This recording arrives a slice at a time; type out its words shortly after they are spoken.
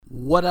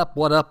What up?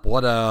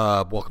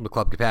 Welcome to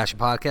Club Compassion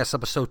Podcast,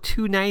 episode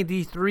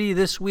 293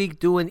 this week,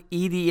 doing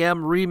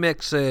EDM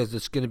remixes.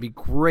 It's going to be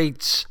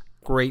great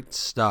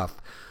stuff.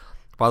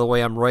 By the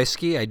way, I'm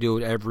Royski. I do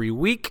it every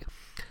week.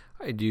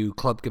 I do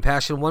Club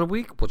Compassion one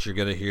week, which you're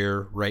going to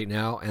hear right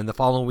now, and the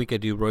following week I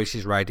do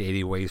Royski's Ride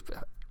the 80s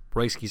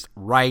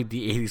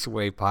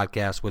Wave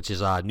podcast, which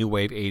is new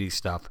wave 80s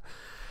stuff.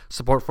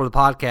 Support for the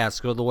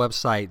podcast, go to the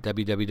website,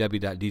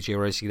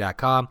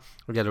 www.djroyski.com.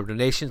 We got a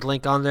donations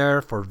link on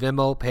there for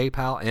Venmo,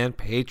 PayPal, and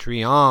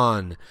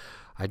Patreon.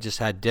 I just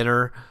had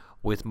dinner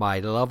with my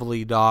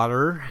lovely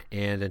daughter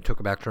and then took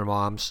her back to her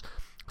mom's.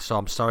 So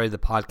I'm sorry the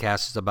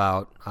podcast is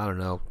about,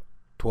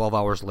 12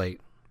 hours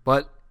late.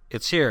 But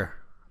it's here.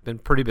 Been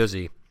pretty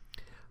busy.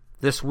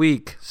 This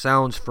week,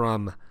 sounds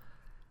from,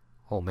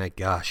 David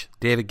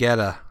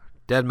Guetta,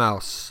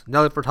 Deadmau5,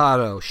 Nelly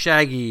Furtado,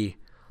 Shaggy,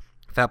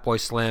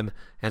 Fatboy Slim,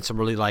 and some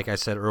really, like I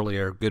said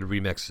earlier, good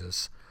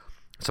remixes.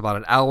 It's about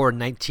an hour and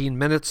 19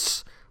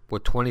 minutes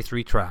with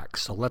 23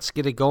 tracks. So let's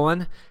get it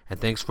going, and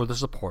thanks for the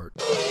support.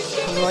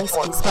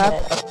 Royski's Club.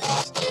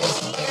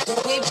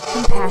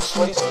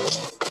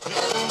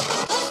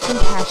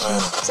 Compassion.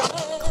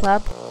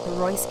 Club.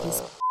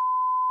 Royski's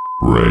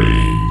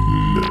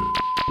Brain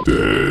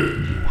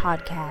Dead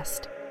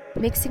Podcast.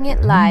 Mixing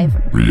it live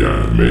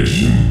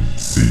Reanimation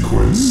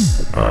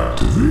Sequence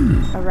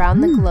activated. around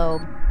the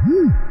globe.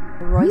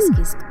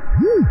 Royski's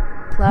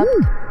Club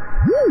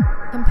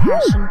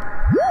Compassion.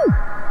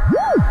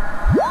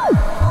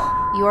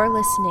 You're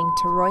listening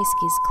to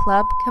Royski's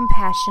Club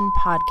Compassion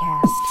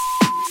Podcast.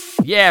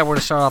 Yeah, we're going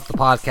to start off the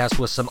podcast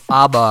with some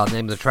ABBA. The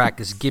name of the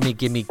track is Gimme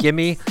Gimme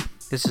Gimme.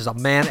 This is a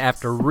Man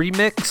After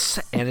remix,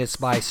 and it's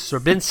by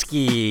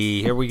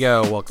Serbinsky. Here we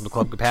go. Welcome to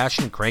Club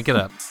Compassion. Crank it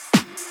up.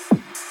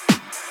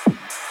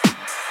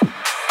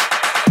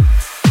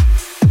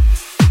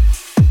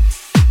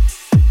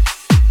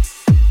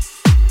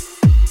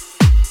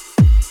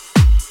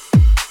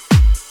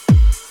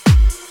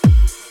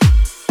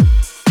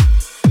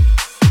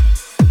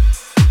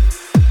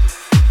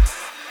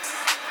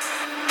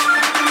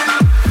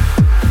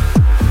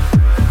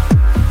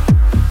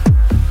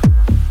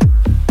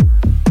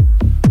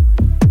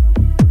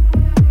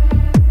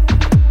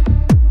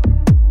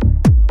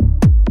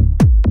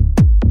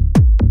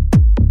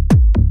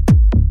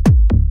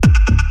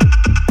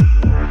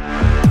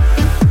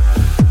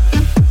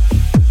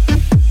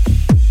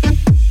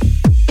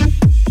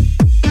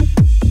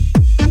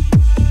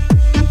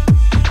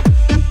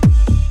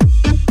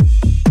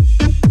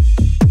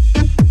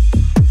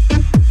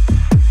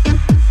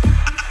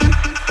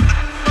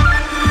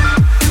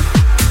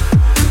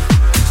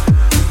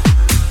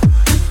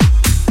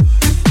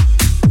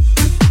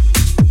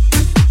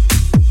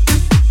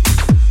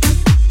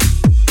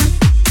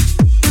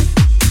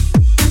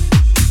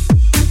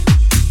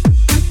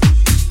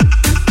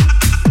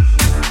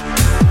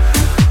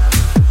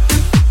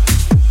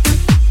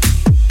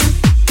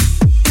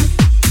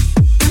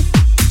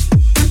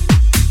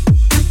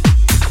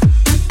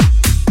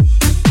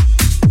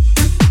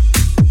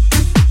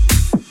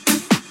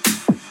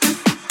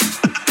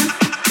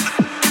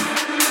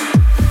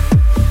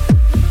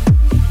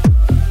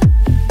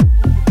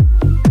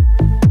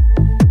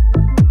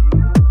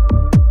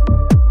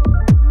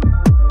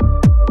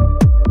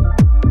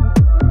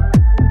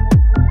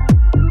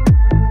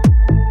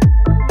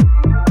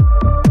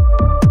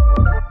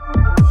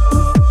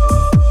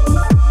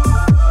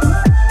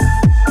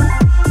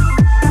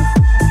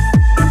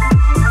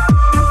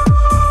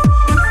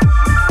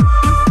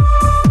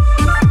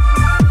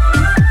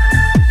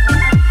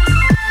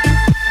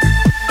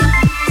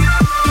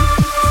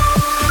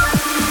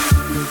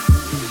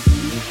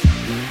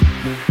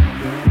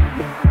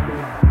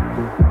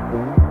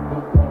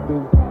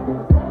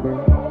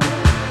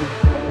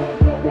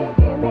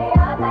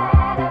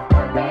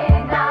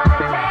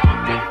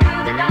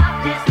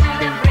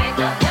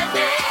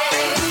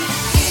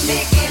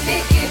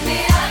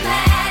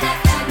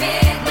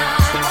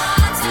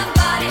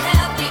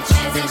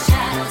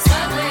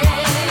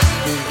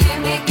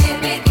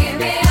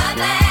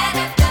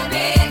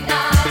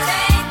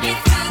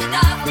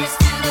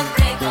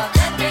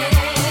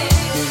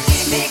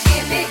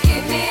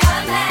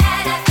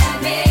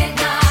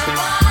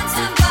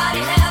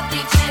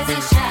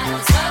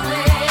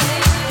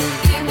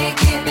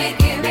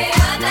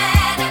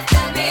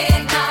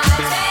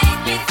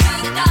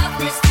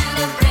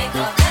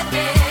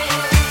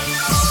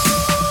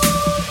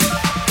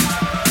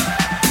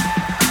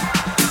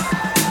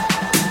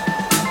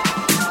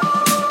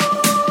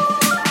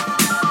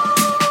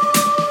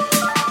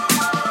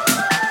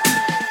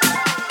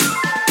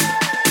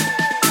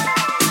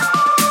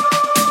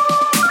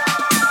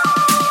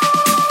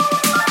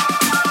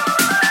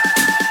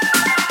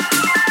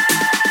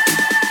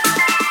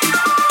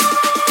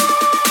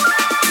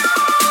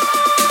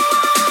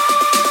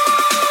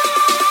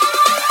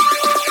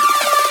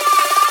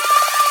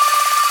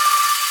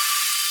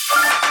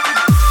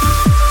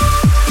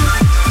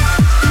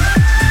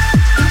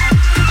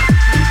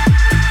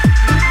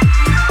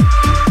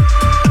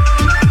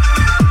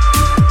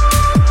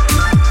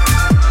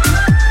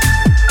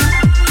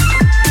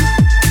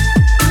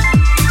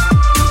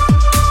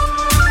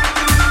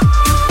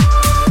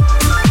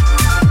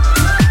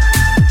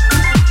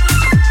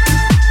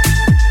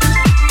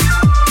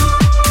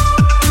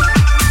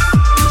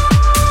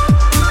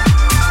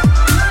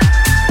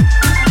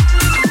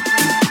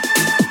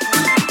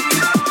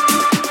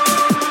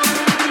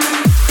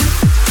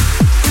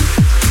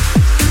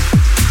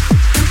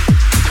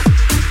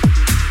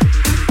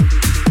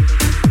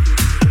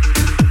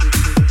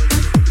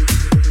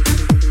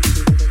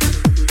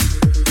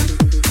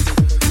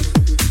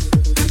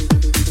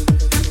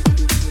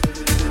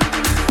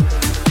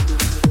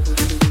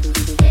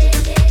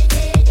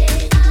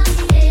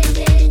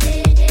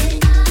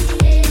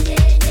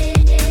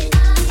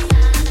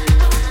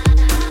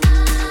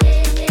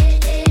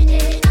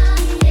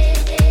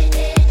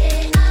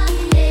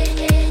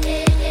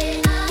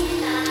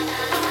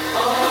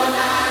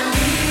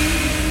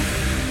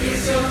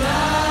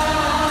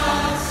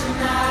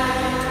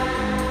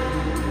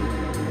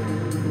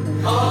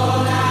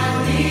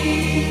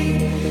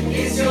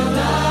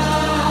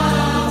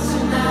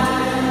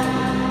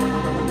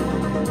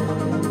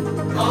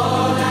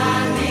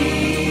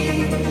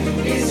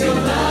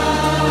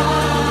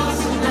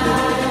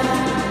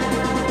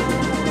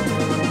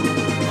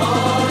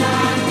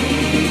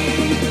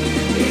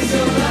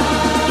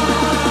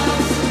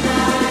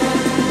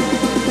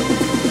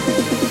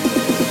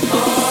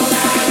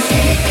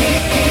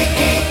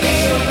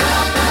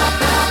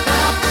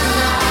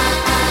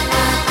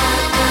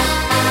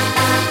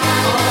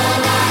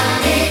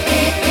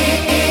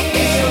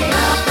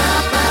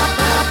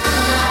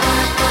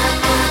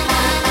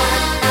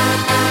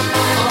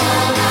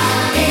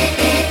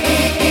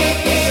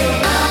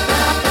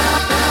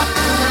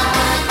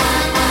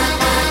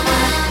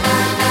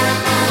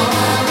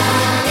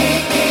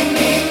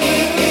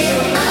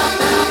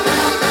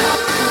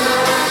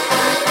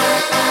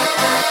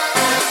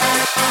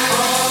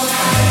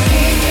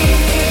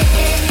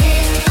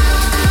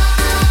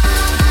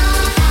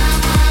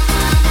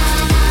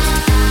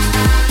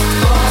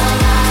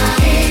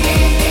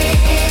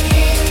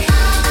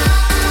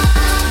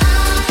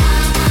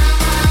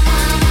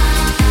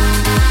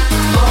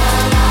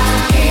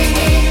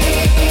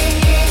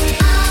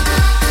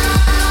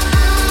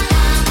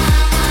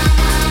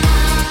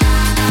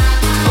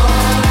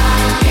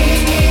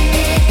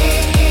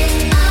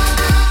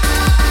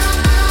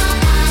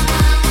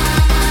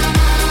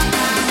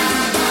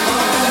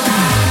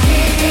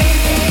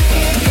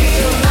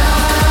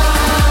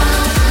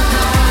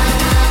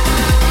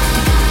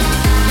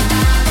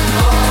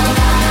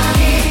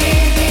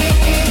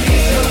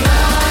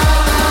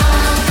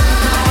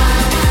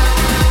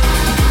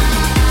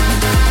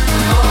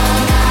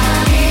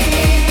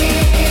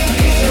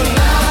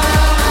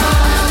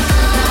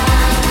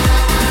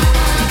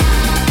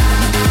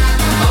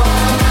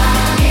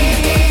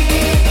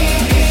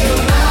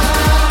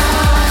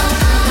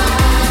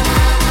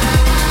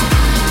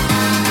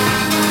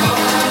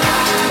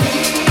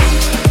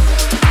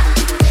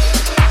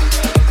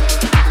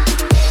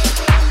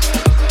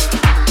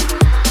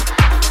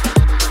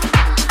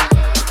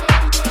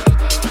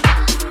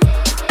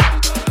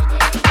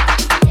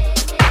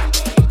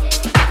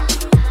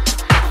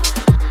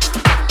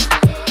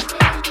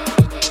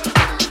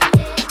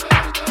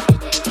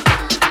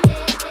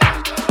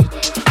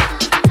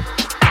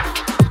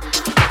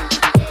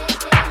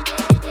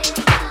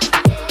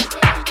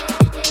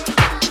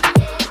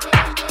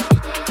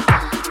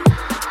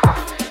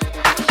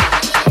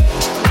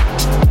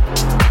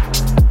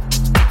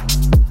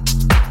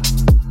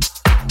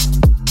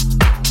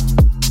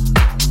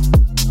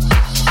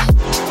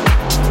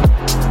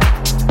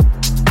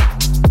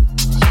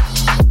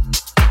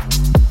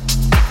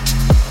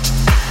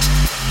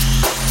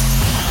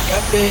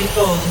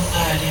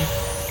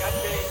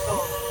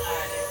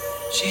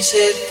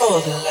 ready for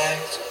the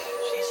night.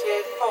 She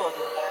said for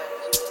the light.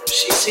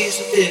 She sees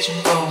the vision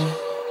going.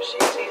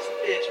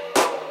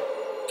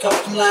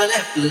 Come line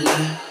after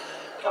line.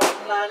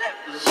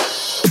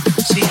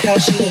 See how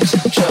she looks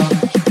in trouble.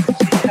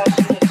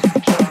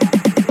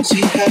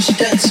 See how she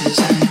dances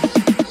and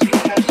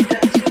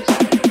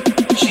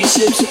she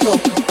sips a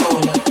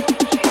Coca-Cola.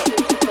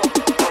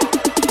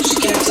 She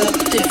can't tell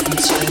the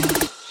difference.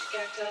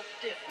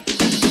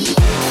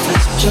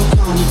 That's what you're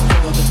calling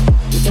for.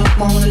 We don't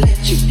wanna let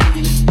you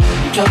in.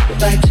 You drop it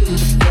back to the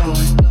floor.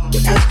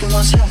 We're asking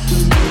what's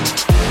happening.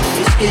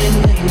 It's getting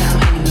late now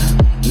here.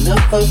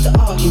 Enough of the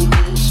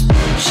arguments.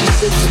 She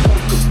sips a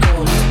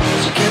Coca-Cola.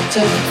 She can't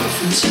tell the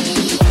difference.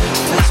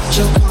 That's what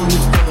you're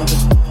calling for.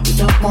 We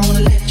don't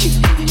wanna let you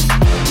in.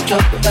 You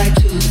drop it back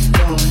to the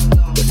floor.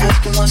 We're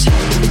asking what's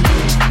happening.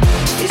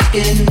 It's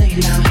getting late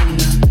now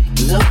here.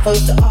 Enough of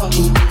the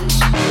arguments.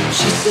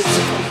 She sips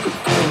a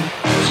Coca-Cola.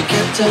 She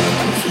can't tell the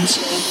difference.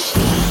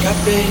 Got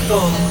ready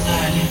for the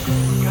night.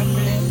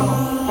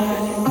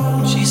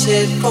 She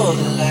said for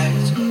the light.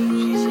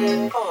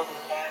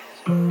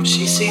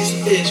 She sees the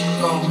vision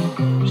going.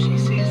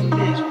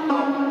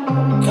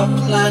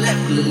 Couple line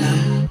after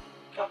line.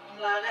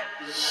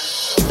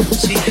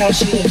 See how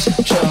she looks in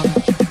trouble.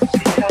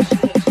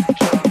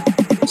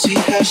 See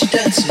how she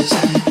dances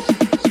and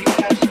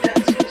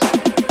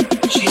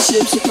she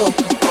sips a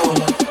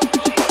Coca-Cola.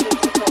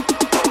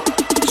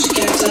 She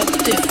can't tell the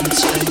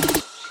difference.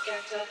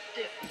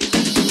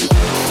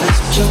 That's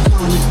what you're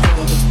calling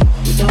for.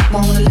 We don't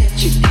wanna let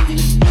you in.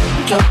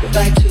 Drop it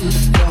back to the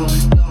floor.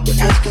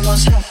 We're asking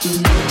what's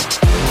happening.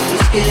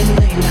 It's getting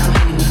late now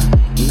here.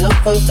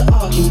 Enough of the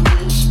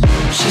arguments.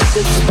 She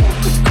sips a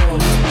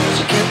Coca-Cola.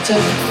 She can't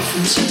tell the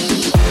difference.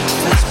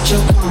 That's what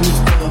you're calling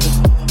for.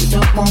 We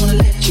don't wanna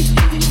let you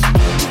in.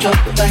 Drop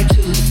it back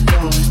to the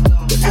floor.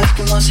 We're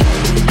asking what's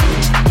happening.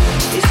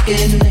 It's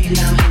getting late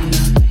now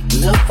here.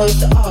 Enough of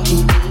the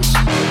arguments.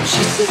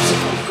 She sips a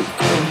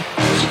Coca-Cola.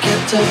 She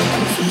can't tell the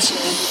difference. She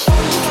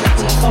can't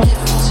tell the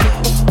difference. She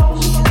can't tell the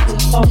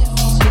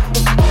difference.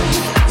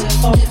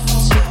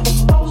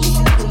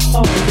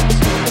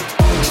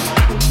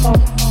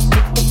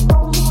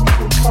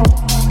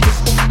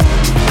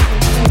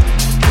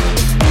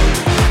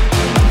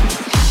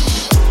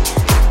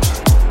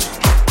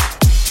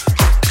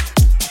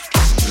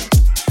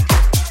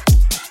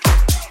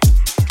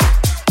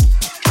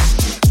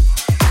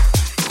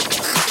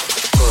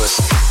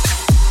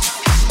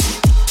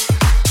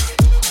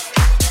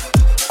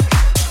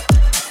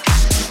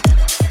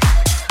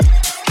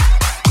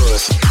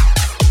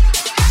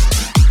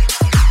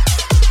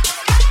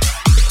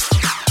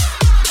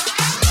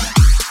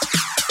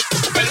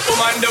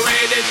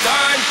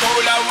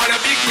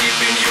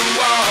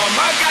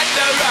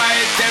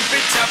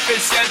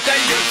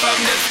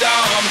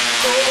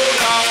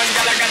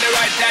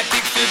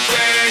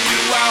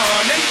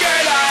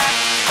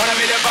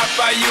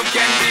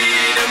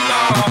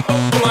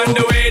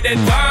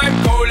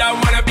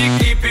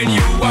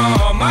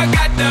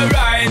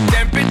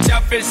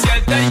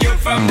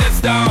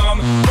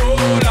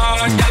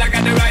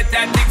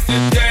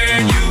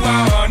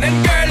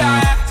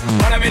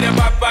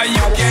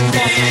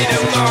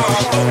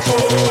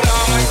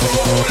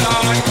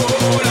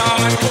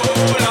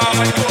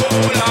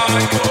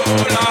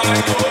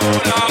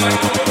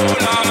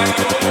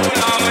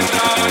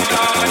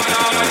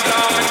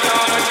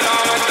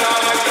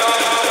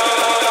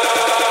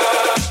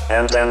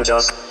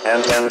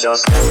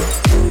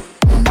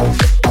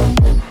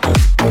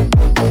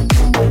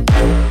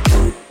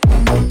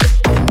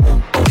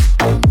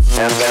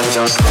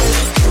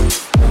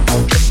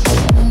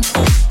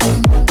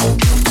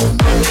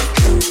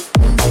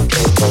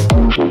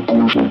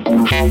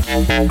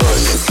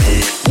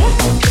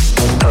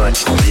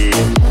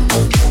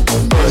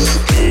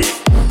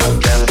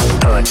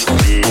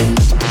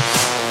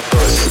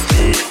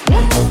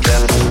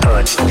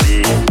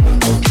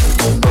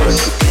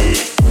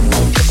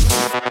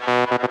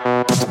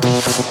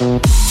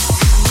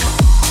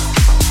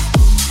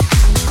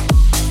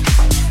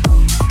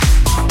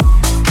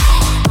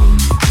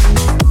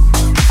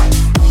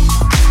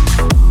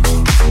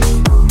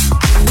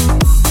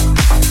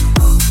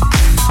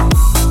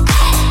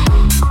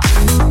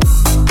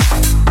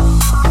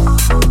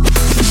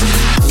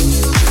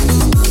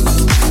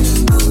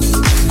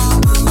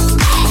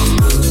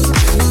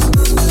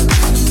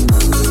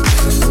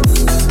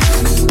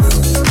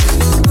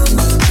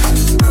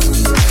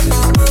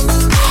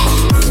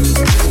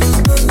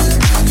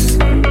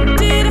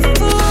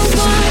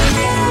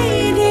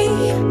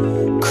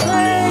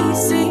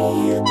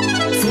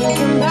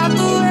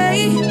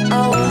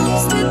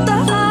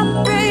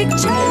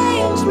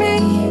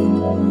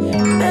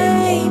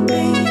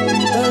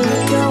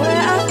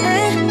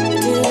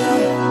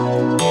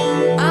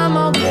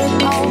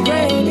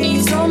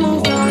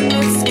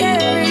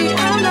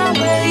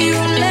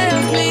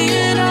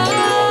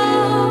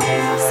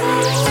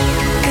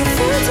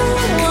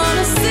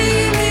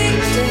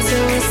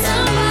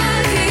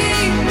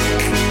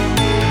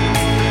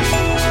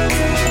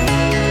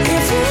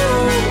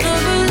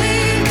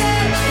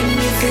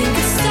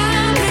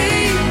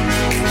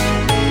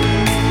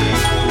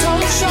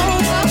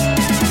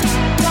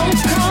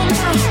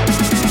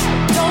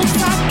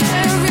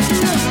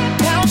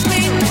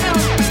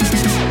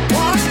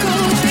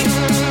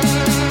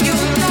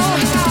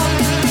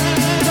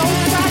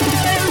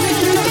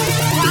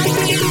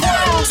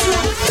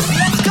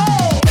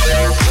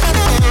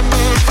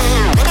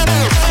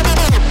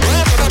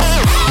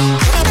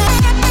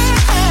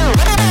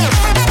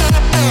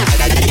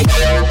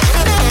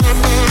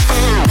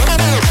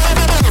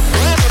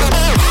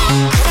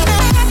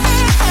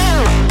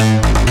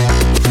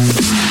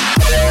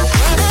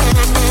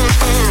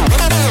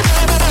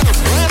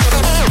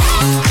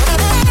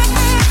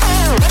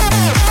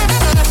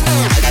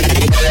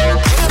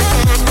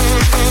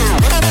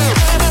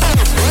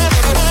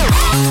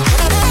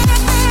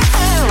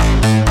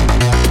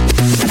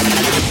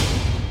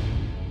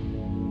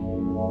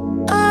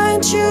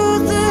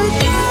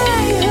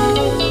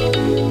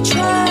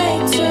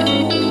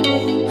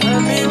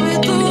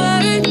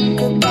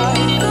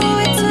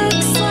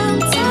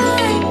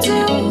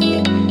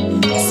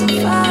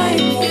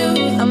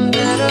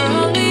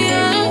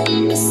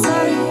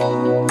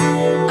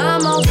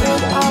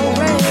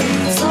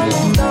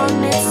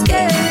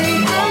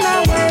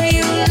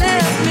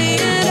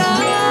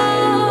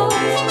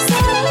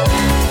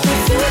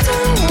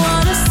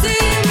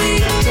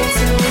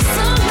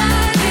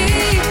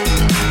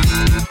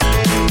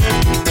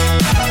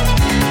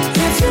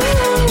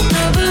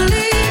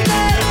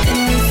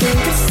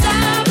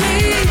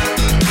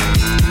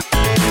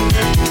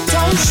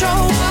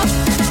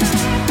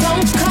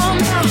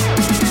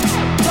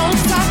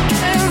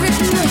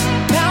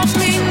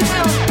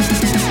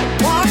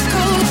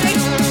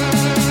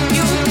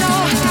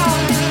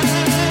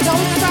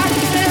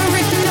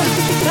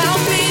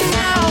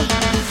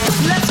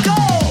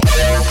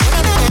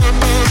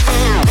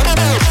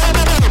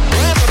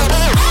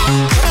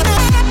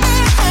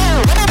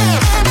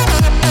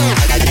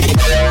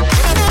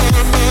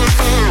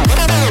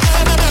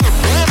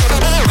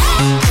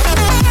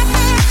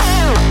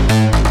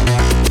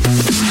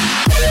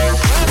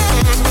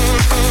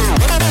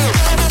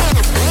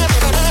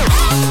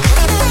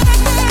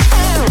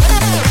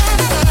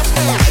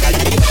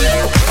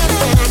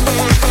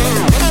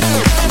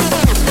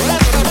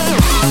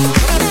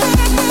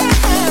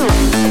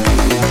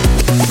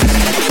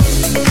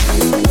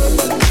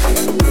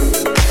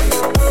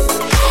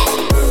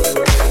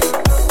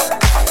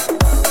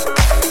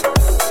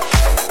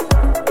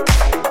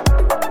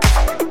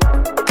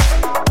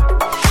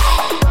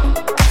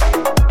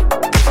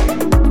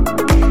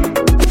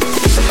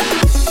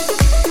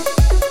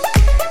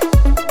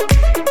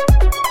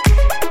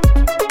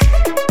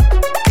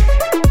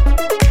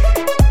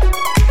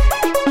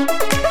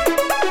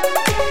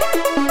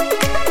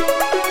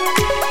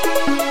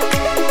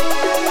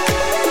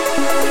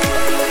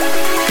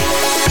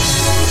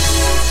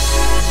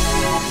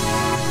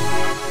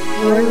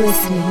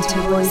 to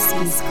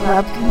Royski's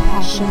Club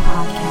Compassion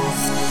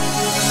Podcast.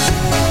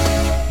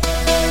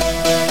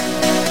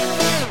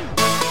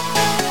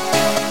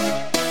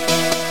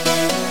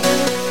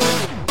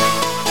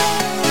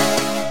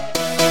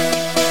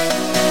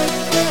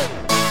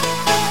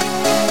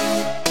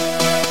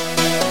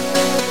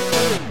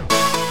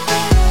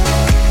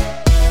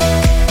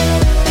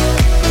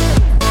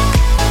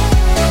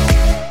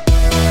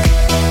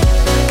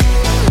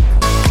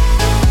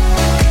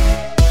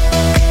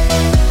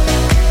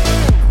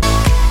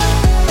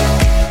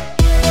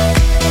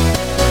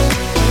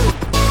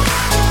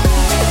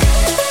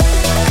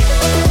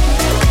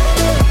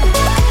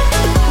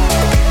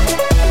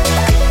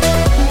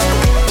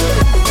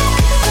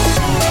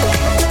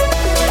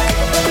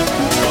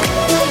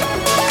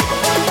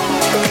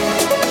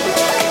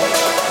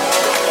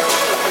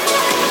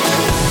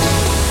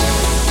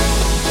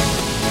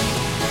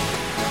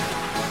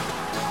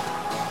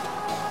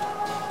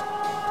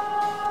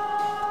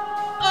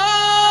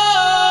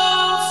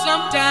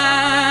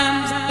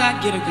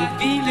 Get a good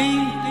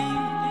feeling,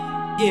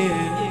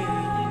 yeah.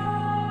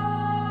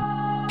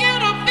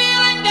 Get a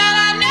feeling that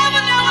I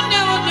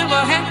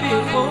never had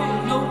before.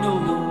 No.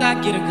 I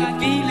get a good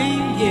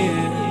feeling,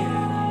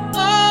 yeah.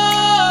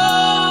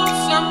 Oh,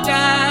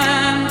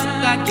 sometimes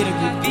I get a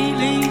good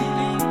feeling,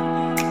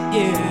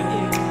 yeah.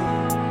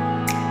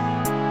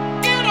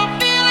 Get a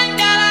feeling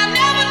that I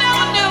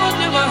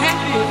never had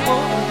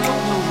before. No.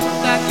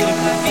 I get a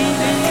good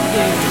feeling,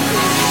 yeah.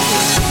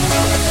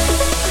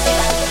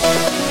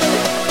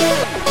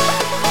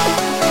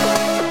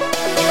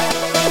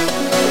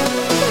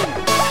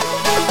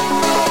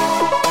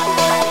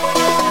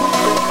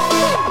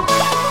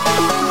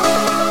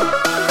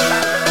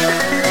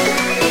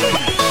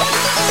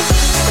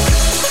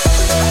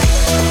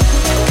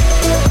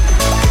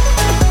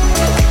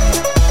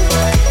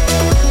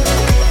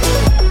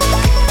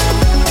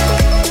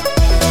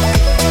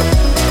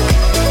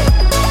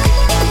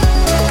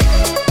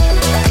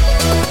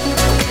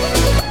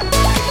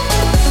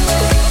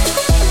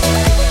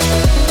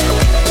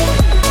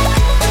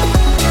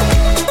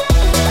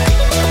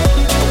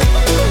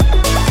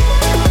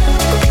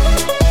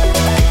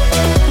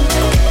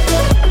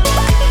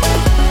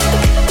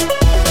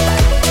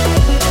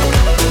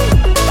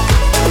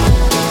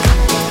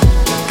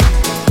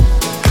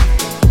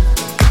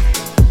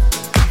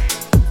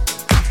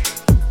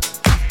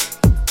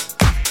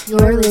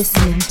 You're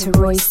listening to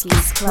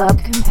Royski's Club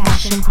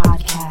Compassion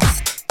Podcast.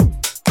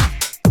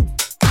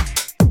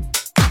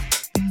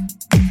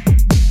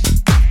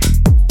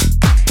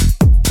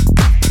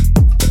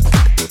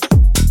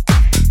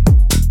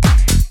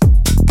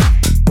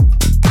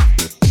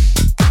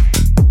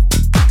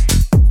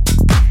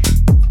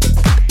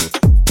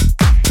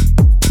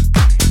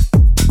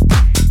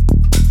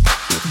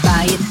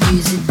 Buy it,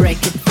 use it, break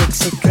it,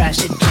 fix it, crash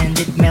it, change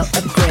it, melt,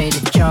 upgrade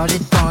it, chart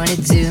it, point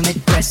it, zoom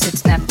it, press it,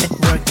 snap it,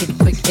 work it,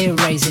 quick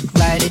erase it,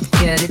 write it,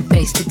 cut it,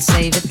 paste it,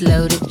 save it,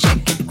 load it, check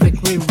it,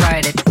 quick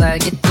rewrite it,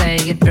 plug it, play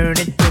it, burn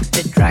it, rip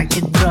it, drag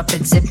it, drop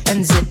it, zip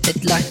and zip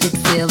it, lock it,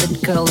 fill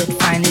it, call it,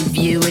 find it,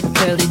 view it,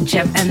 code it,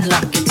 jump and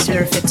lock it,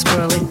 surf it,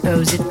 scroll it,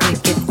 pose it,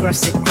 click it,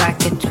 cross it, crack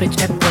it, switch,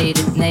 update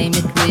it, name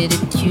it, read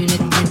it, tune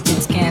it, print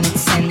it, scan it,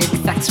 send it,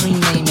 fax,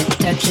 rename it,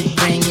 touch it,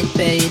 bring it,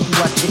 pay it,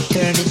 watch it,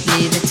 turn it,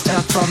 leave it,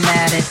 stop,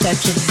 format it,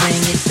 touch it,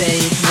 bring it, pay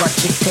it,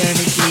 watch it, turn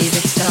it, leave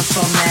it, stop,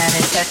 format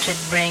it, touch it,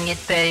 bring it,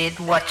 pay it,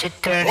 watch it,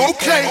 turn it,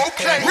 okay,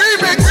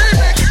 remix.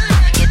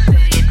 Bring it,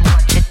 pay it,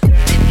 watch it,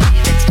 turn it,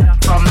 leave it, stop,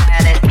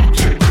 format it,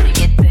 touch it, bring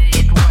it, pay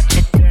it, watch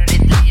it, turn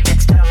it, leave it,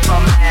 stop,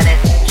 format it,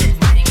 touch it,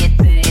 bring it,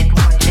 pay it,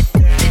 watch it,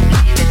 turn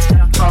it, leave it,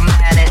 stop,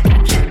 format it,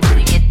 touch it,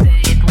 bring it,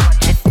 pay it,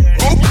 watch it,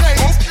 turn it, Okay,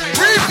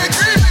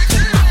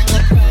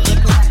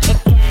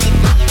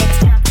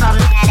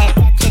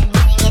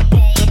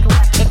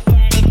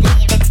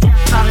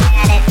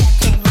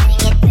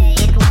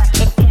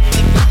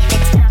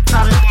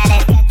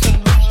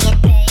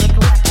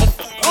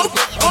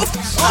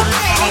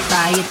 remix.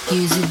 Buy it,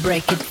 use it,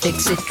 break it,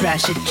 fix it,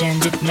 trash it,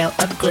 change it, melt,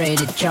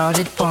 upgrade it, chart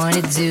it, point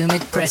it, zoom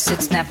it, press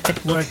it, snap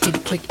it, work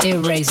it, quick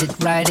erase it,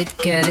 write it,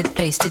 cut it,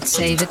 paste it,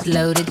 save it,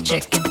 load it,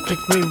 check it, quick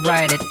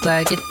rewrite it,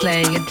 plug it,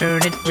 play it,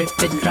 burn it, rip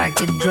it,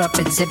 drag it, drop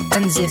it, zip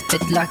and zip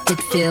it, lock it,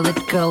 fill it,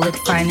 call it,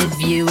 find it,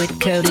 view it,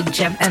 code it,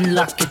 jump and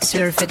lock it,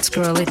 surf it,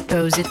 scroll it,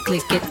 pose it,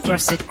 click it,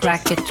 cross it,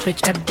 crack it,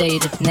 switch,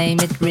 update it, name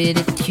it, read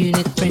it, tune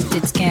it, print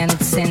it, scan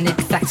it, send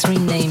it, fax,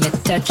 rename it,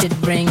 touch it,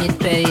 bring it,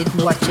 pay it,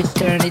 watch it,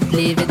 turn it,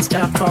 leave it,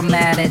 stop,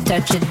 format it,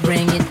 touch it,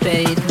 bring it,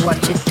 pay it,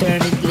 watch it,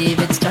 turn it, leave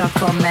it, stop,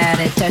 format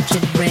it, touch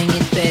it, bring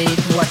it, pay it,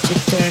 watch it,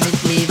 turn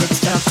it, leave it,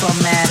 stop,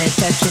 format it,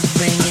 touch it,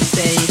 bring it,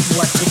 pay it,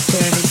 watch it,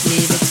 turn it,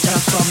 leave it,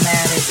 stop,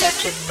 format it,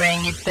 touch it,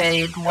 bring it,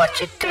 pay it,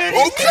 watch it, turn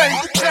it, Okay,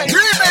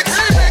 remix.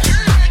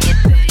 bring it,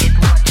 pay it,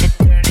 watch it,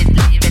 turn it,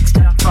 leave it,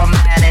 stop,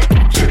 format it,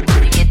 touch it,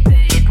 bring it,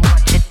 pay it,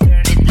 watch it,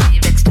 turn it,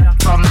 leave it, stop,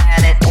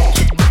 format it, touch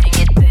it, bring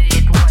it, pay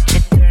it, watch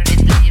it, turn it,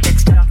 leave it,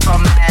 stop,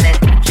 format it,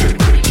 touch it,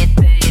 bring it,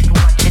 pay it,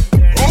 watch it,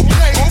 turn it.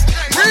 Okay,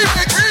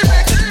 remix.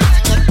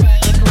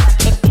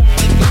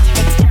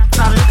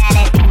 Format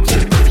it, touch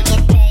it, bring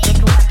it, pay it,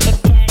 watch it,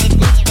 turn it,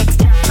 leave it,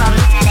 stop,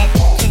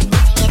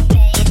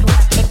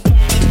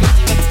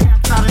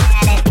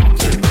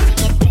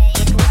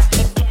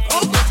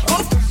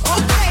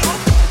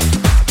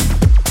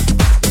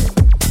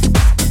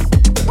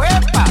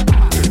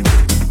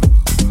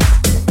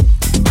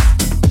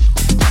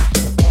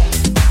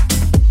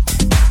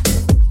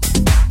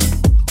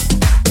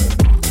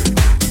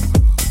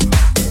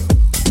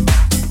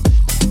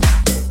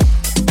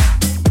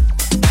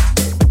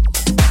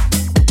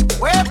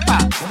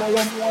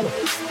 lo mueve,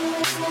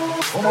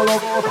 como lo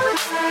goza,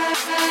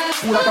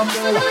 pura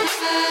candela,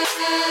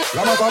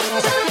 la más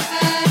sabrosa.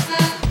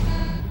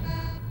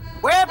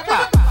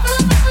 ¡Huepa!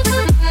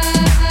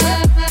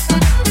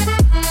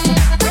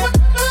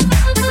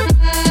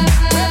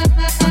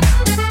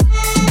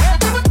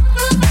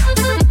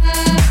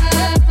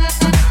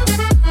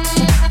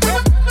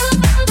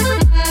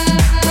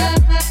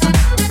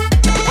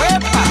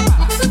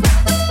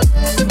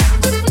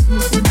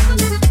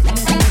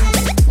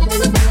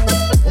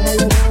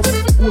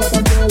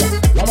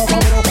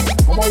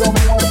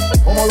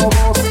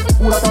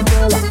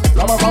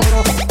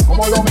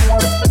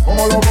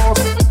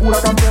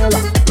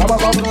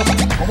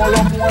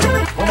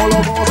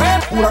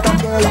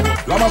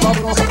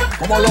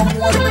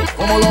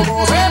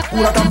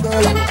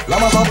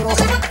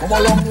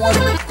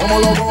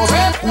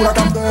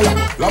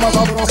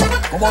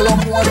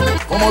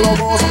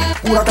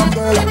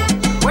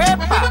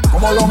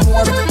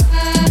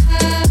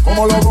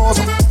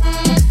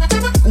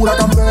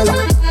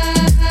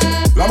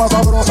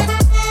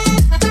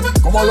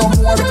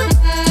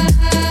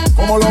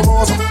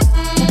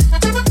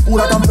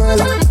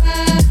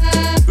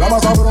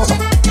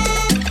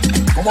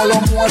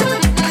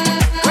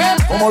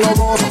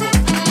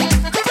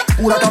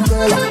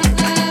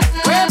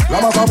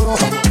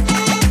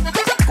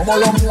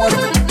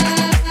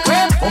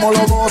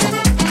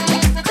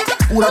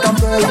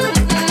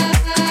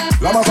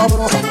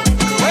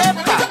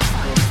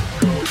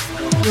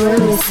 You're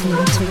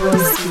listening to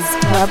Royce's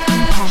Club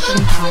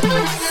Compassion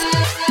Podcast.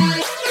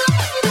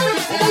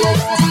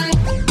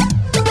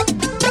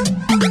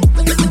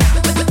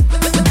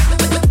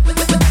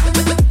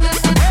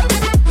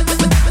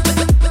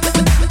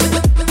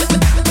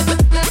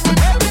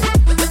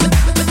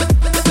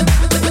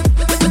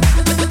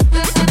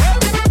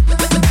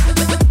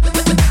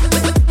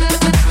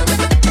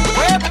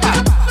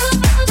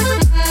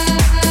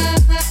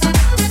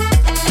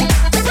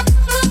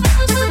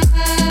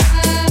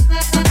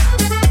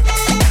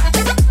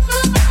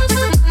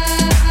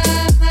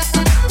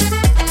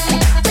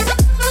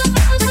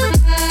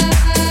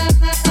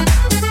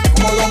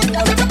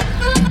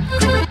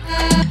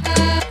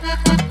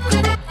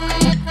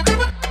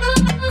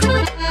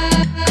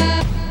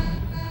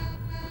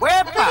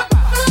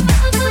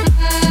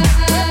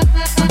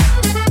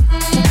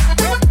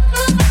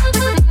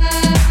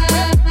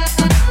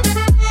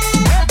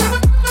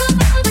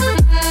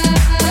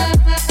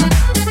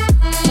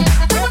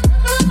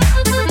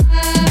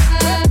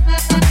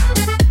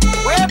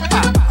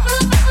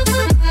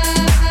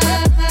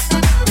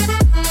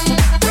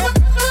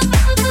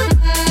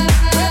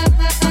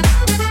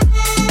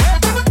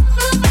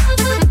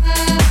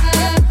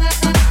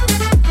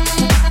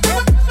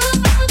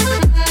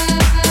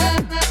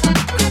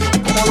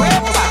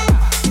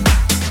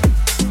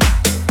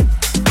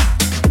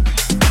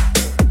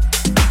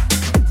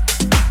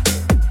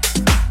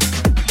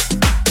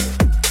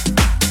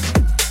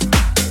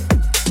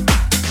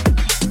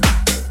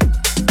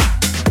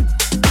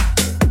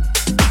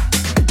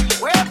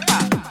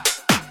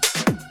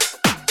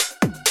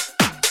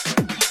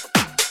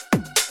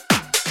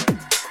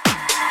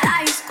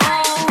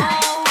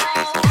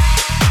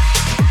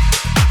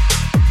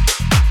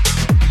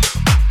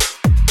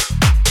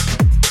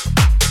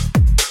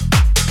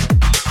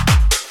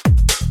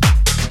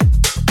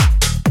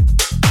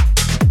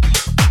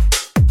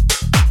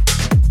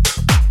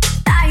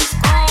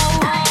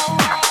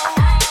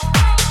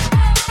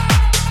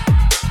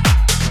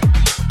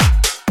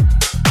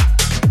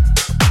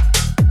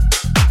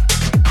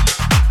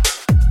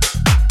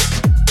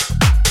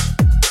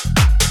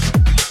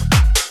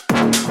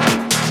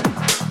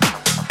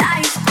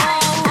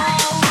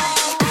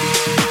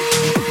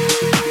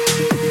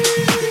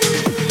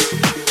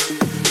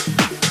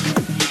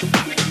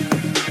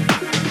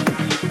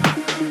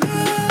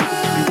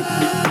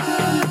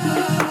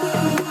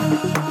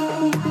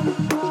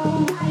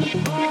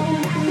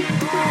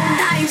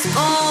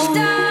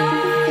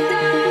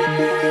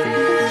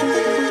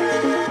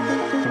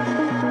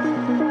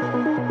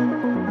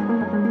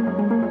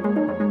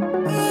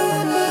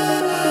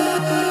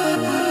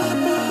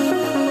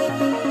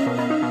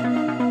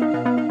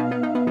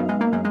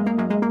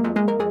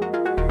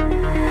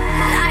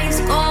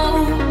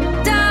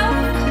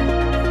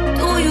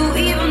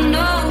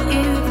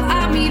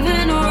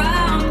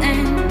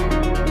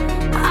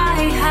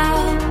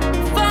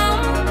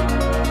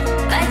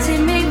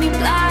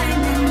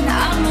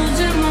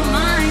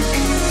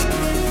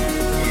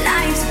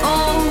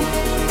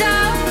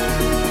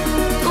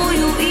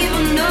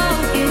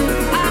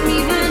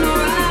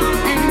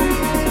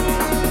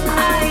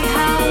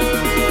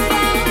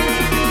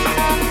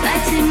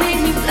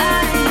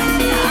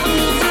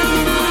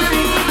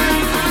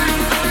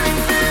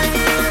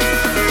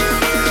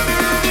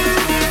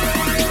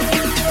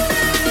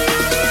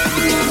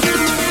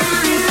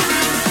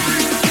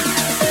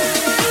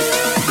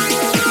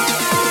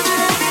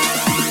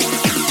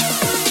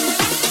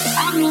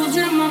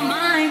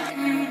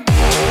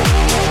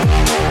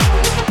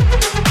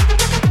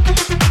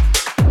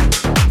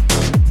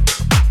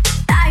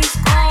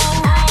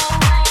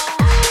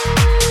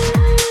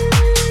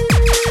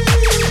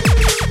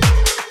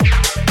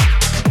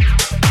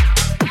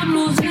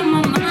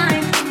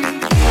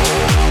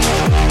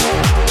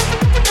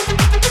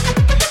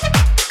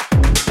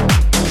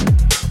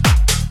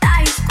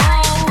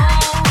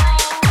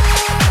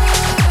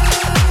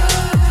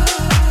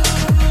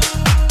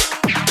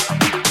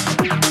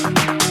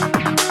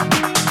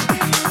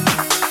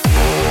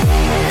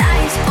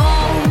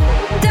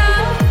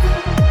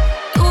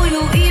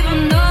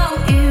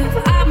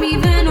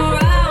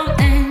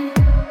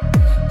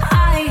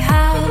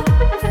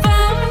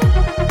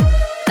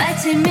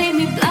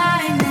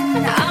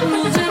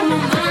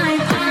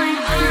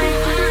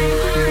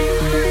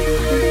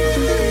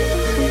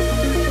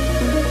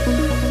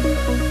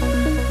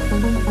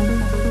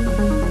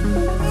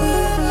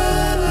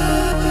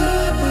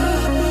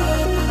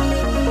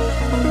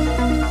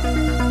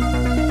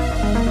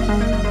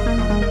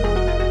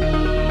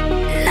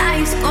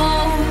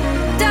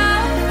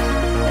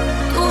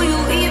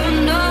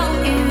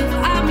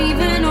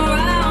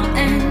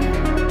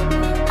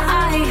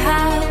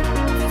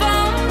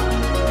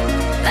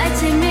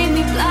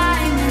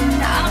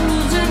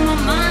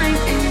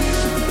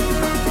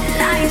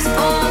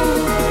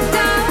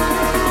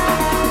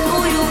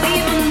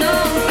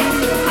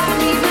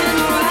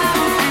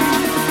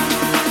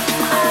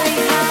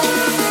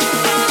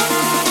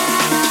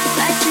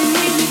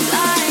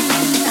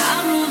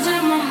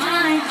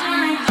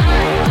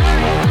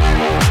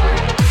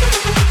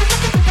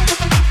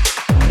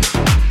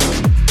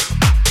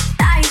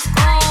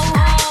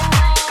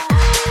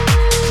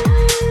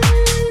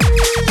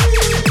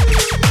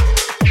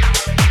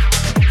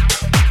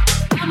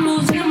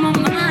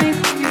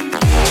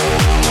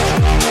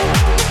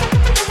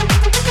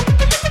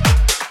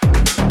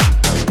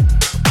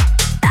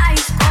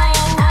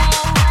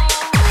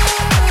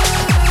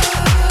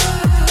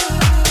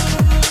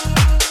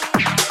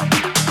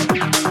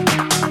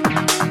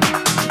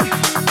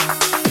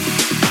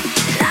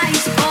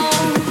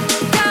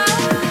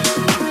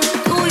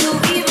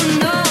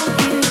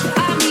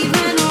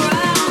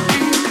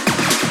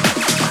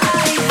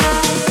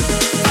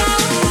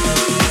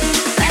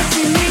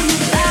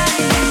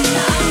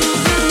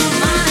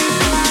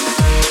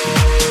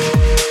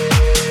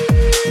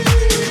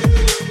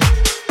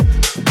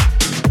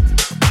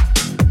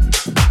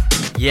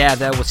 Yeah,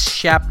 that was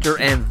Chapter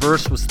and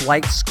Verse with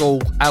Lights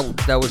Go Out.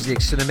 That was the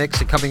extended mix.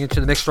 And coming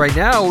into the mix right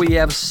now, we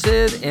have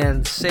Sid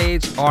and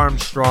Sage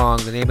Armstrong.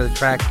 The name of the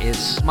track is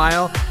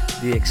Smile,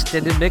 the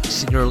extended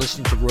mix. And you're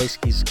listening to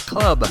Royski's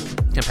Club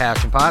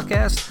Compassion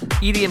Podcast.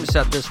 EDM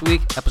set this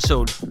week,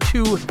 episode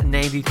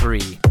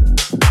 293.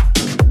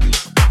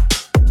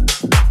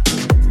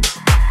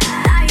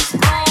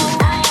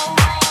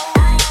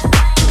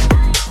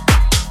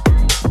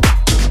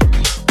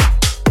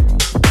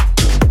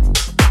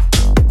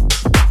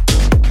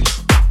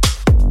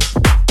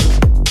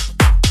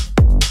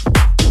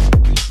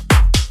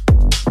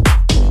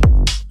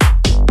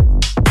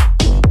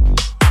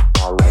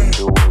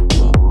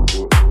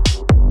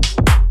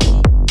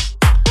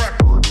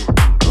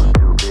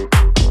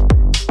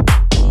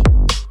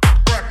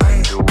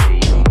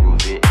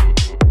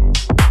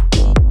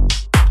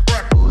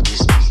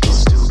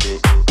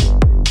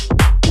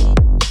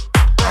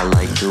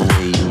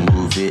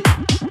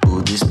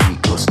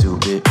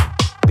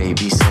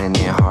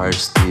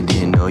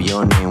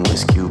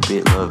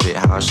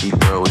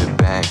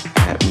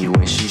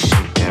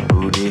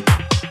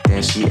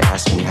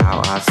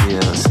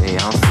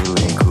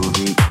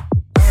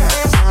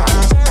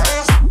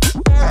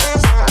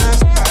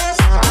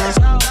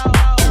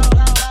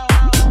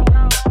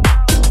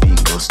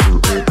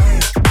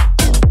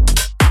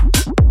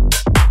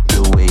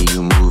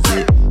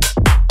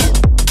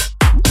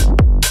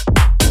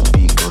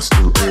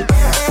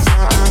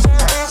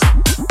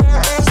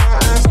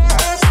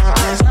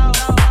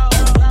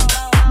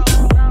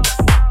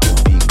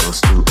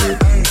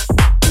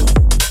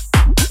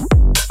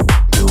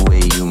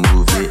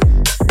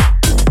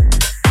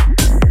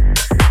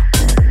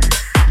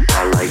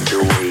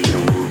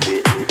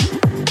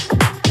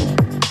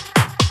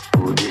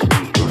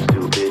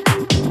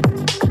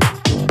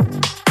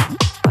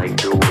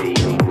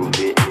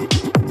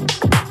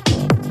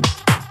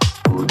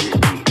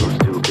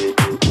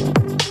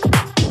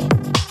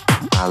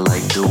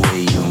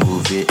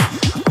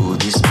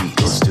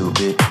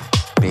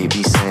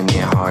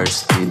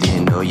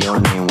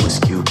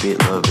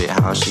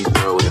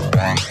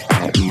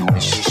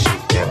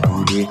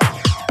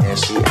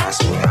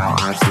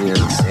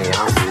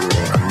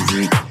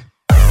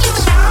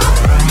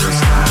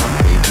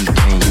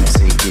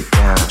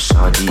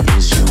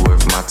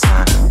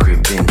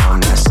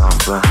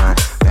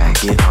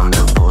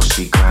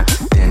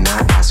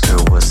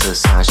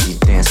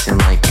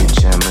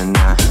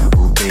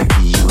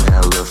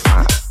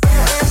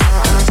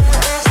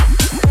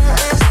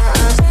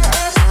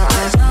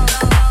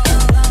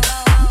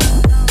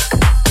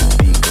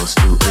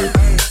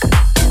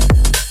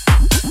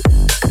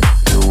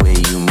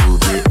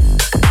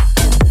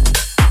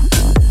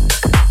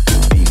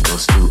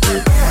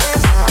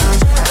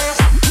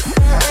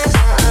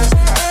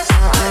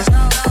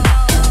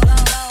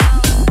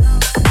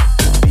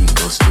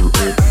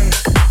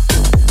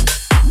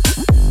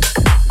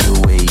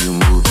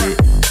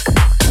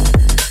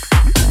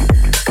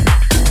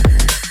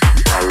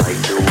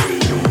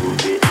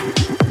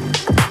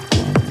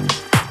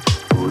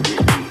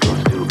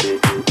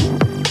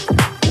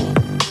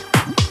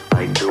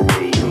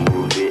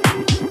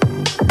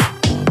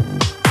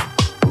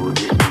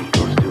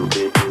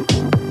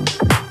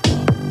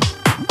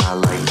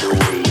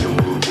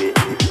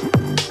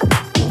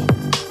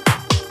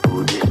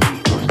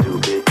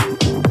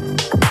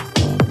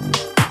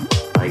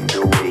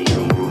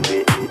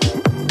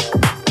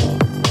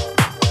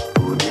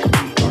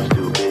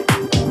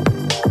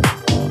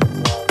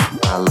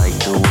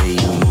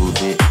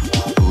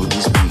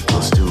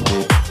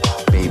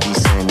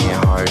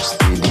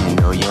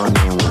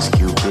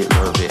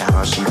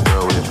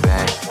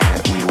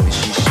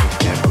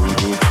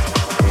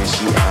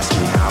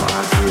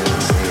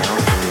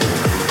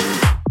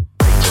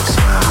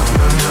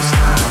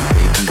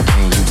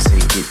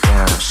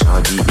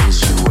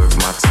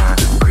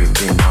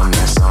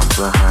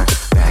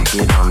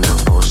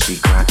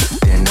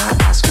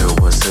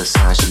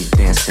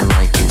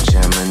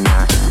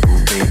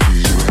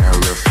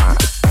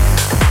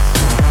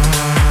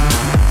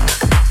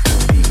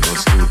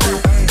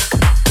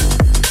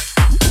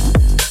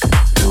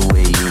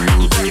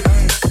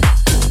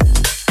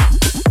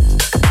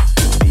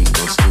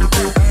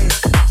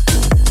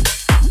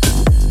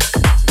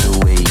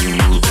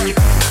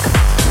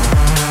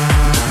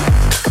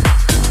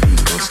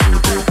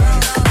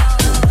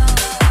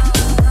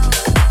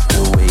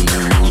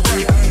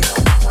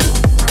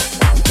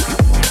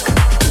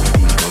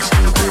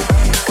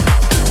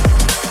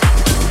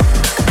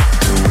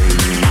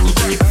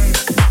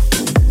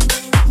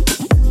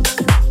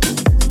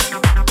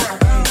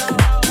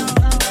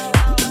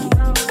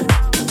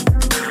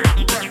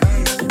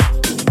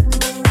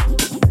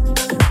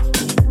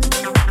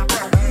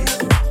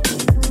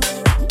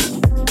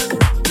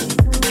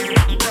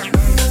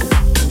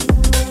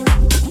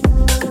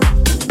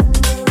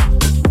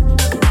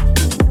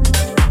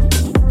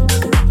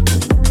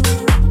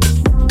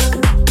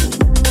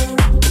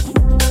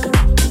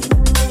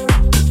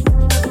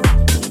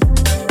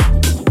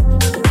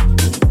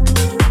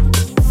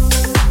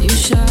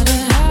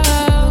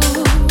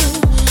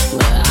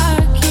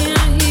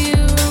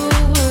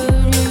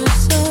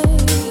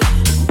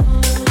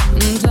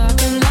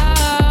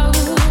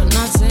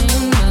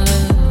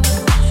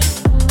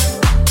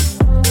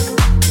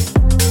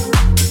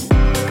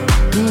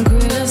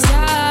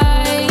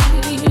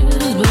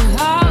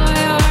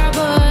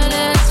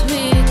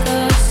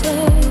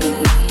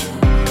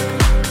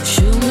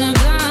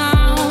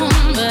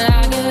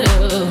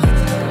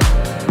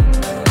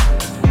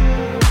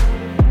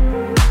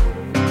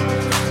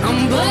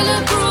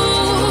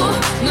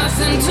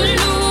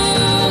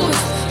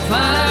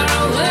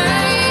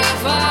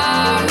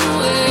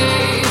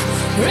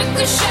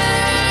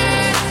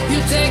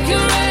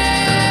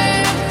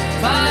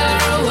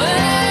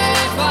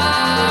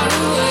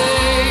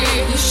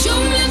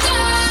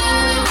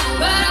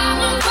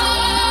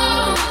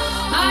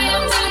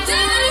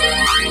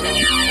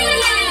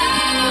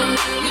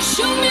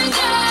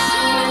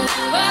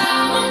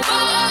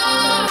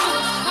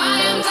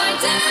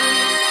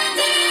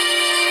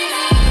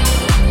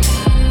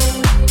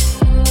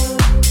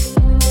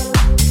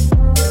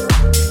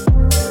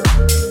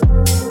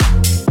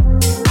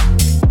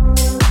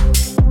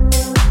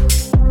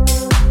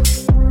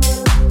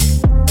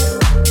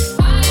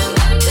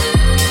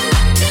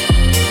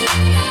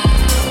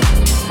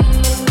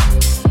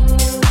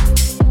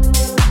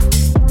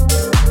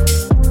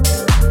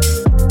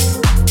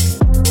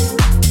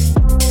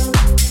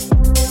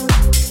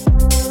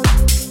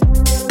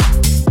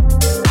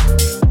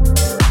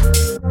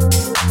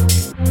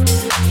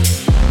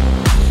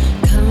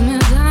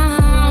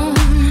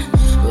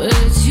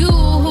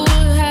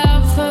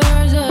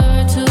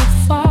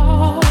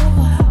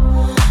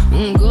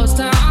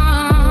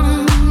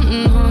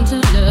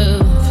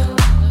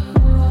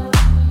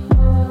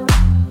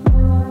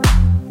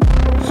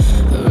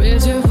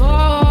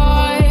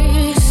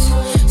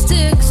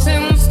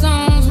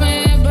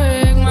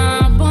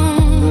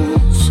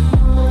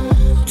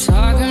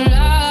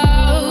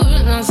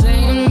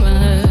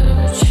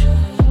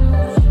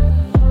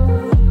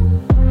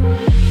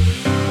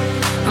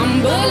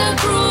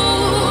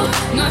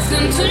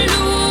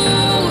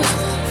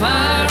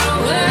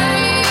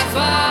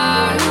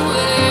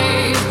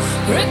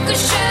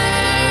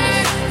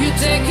 Ricochet, you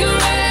take your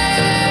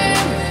aim,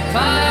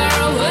 fire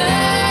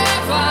away,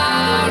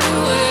 far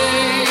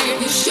away.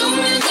 You shoot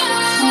me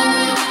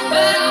down,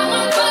 but I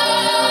won't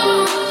fall.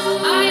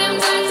 I am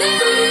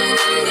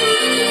titanium.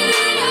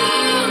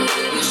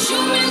 You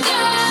shoot me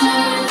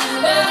down,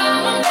 but I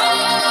won't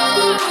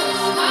fall.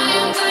 I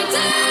am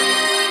titanium.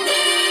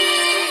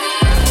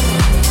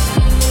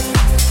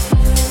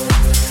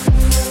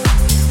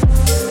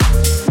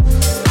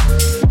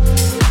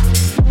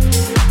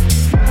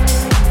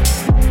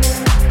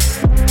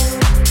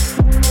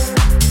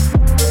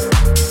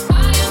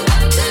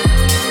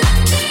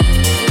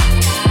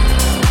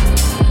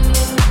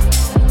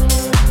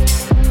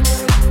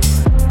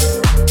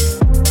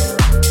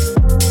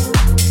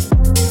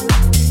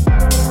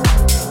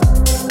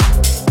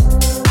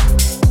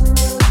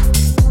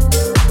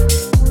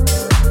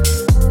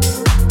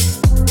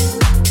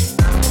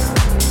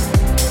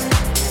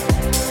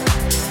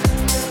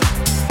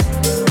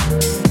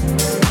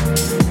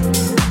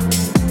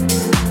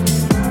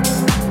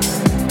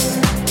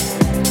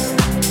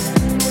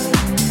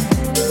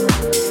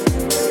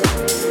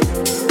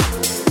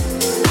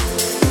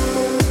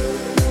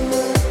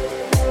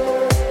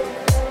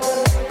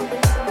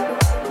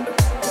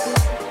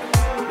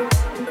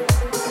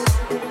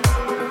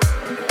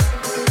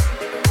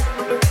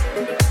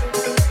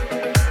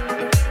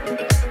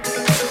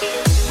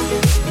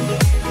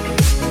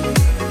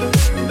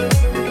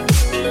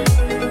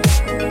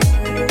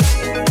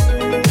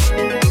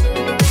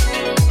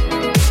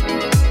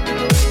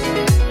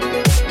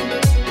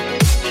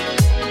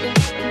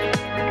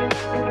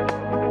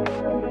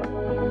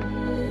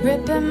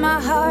 Ripping my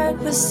heart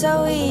was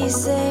so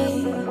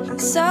easy,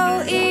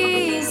 so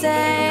easy.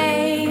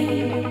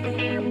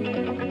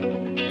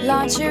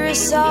 Launch your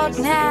assault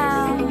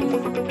now,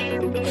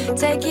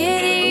 take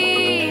it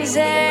easy.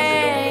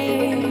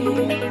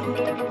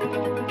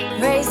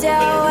 Raise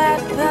your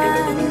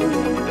weapon,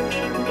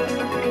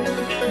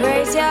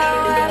 raise your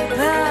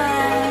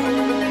weapon.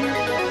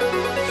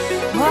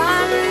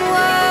 One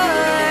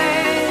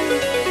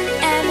word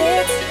and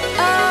it's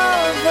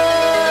over.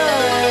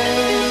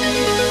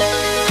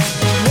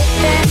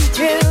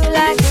 Through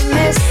like a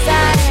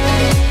missile,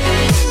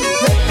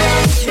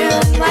 ripping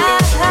through my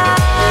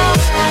heart,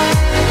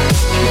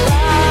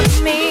 lock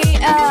me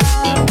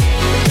up.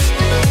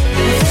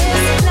 This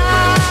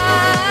love,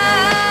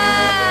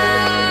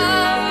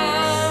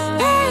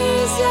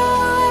 raise your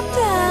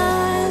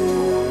weapon,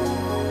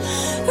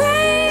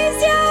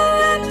 raise your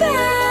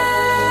weapon,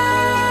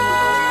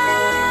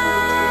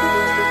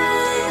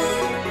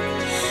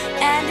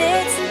 and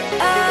it's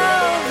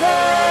over.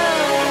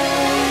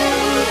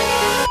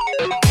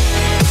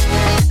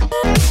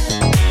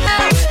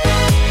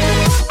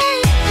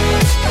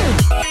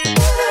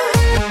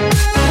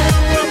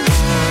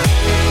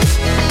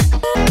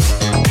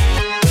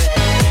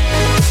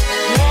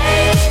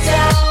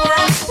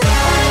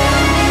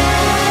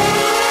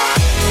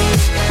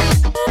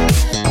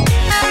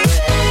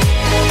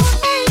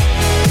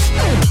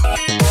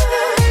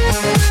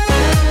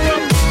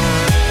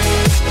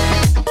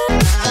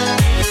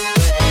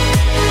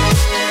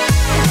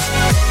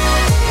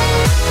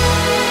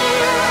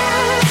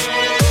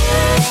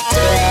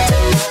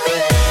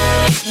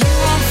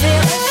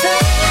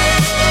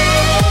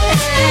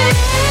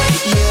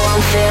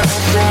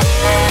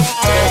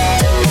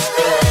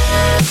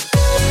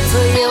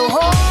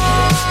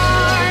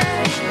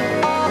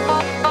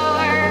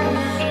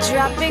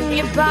 Dropping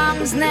your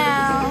bombs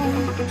now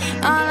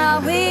on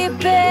all we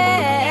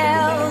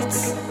built.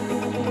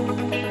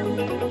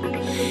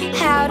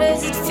 How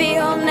does it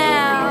feel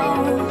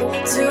now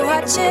to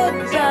watch it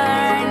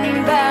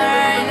burn,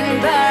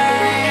 burn,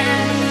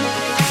 burn?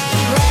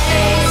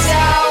 Raise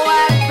your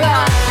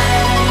weapon,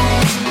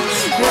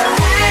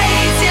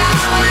 raise your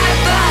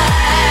weapon,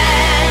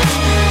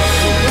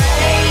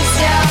 raise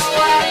your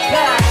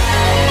weapon,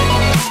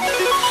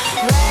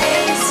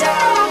 raise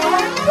your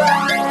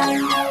weapon.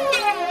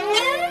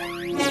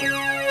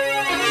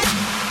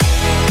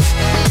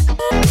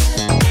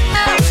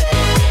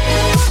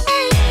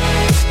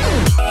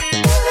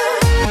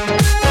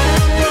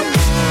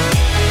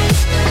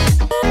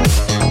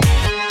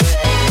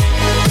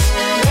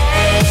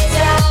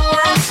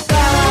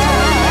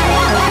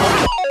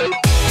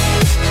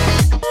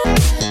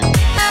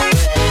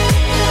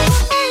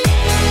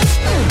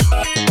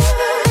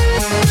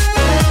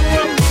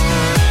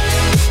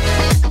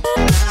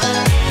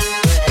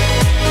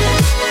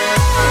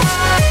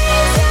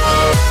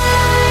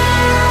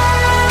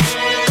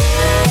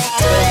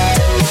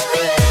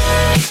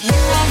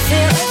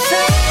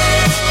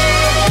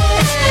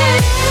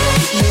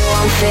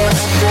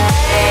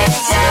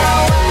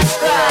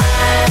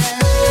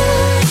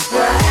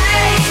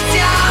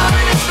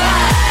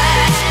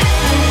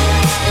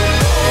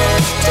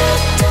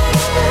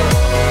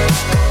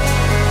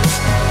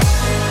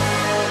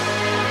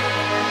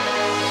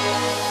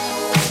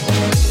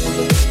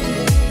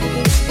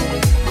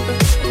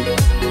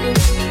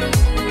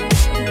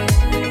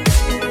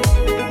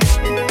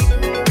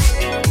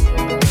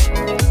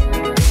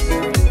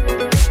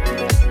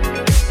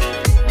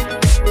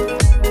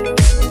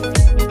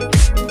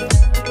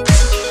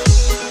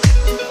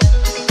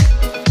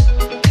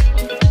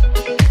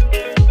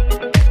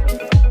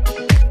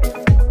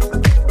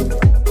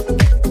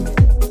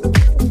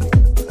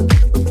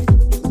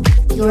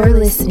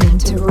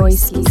 to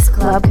Royski's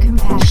Club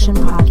Compassion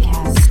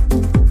Podcast.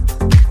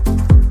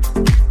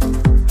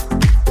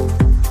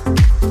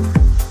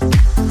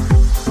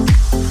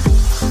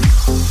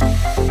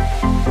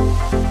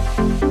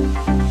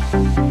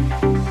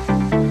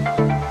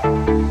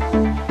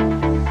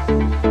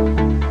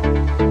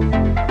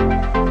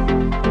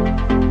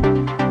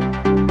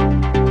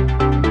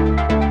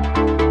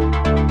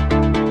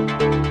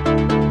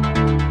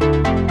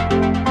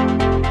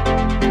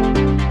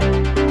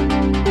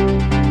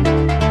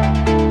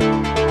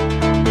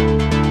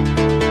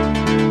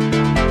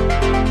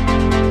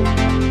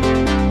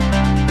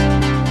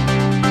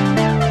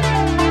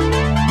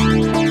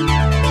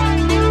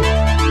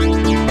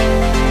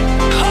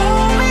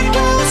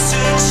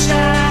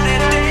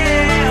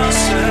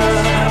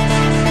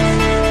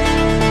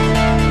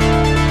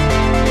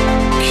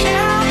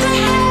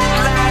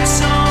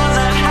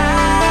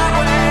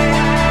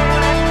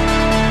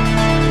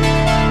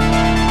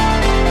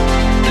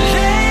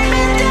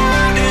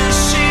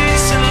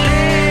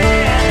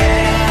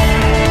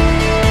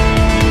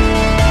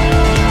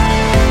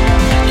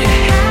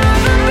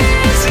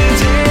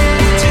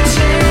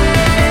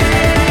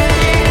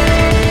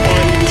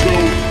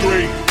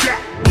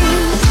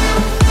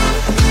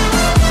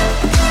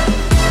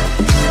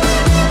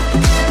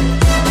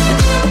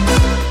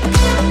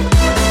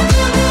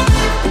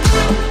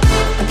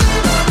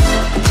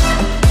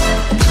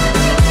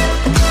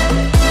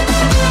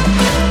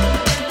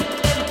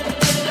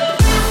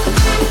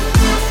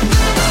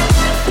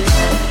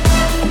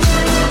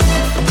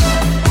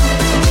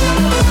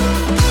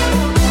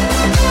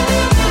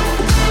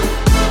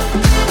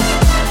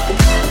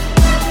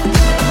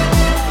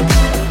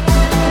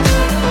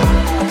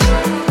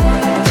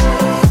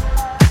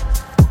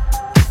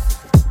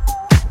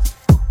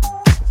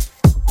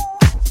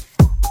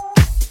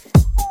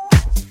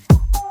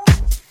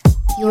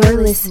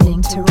 You're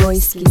listening to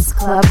Royski's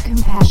Club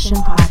Compassion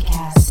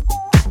Podcast.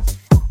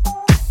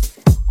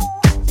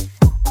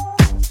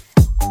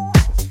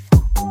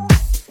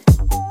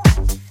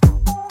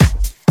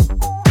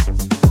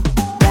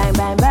 Bang,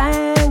 bang,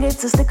 bang,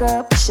 it's a stick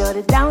up. Shut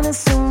it down as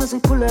soon as we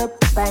pull up.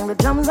 Bang the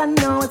drums, I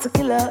know it's a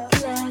killer.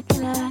 Bang,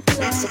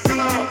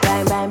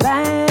 bang,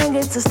 bang,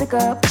 it's a stick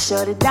up.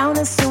 Shut it down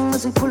as soon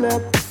as we pull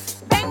up.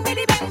 Bang,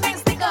 bitty, bang, bang,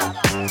 stick up.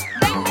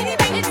 Bang, bitty,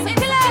 bang, it's a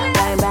killer.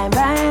 Bang, bang,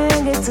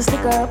 bang, it's a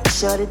stick up.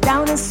 Shut it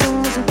down as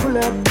soon as we pull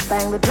up.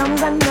 Bang the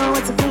drums, I know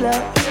it's a killer.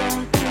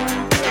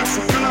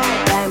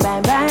 Bang,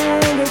 bang,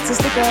 bang, it's a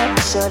stick up.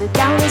 Shut it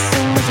down as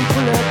soon as we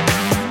pull up.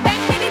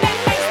 Bang, bitty, bang,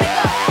 bang, stick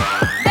up.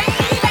 Bang,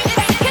 bitty, bang,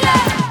 it's a killer.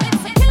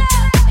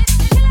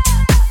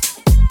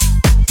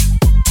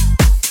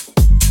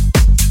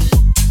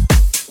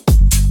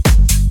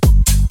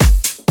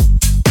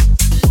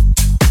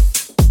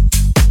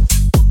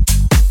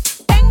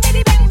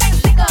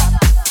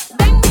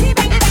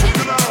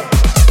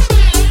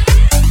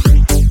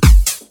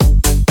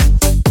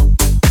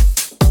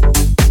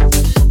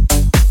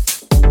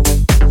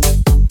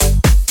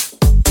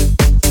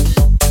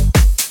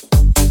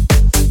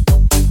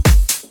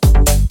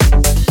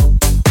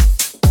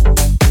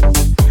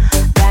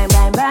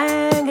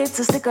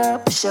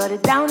 Shut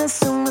it down as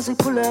soon as we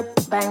pull up.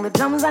 Bang the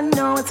drums, I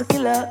know it's a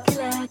killer.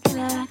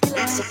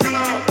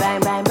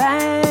 Bang, bang,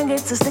 bang,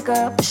 it's a stick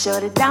up.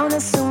 Shut it down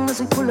as soon as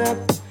we pull up.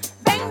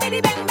 Bang,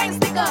 bitty, bang, bang,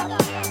 stick up.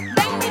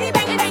 Bang, bitty,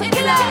 bang, it's a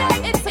killer.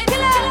 It's a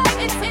killer.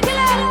 It's a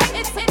killer.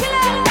 It's a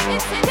killer.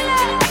 It's a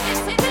killer. It's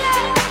a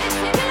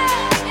killer.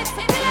 It's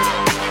a killer.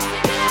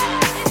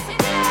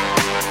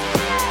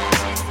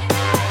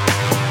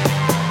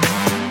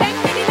 Bang,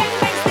 bitty, bang,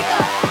 bang, stick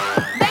up.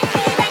 Bang,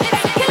 bitty, bang,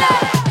 it's a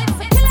killer.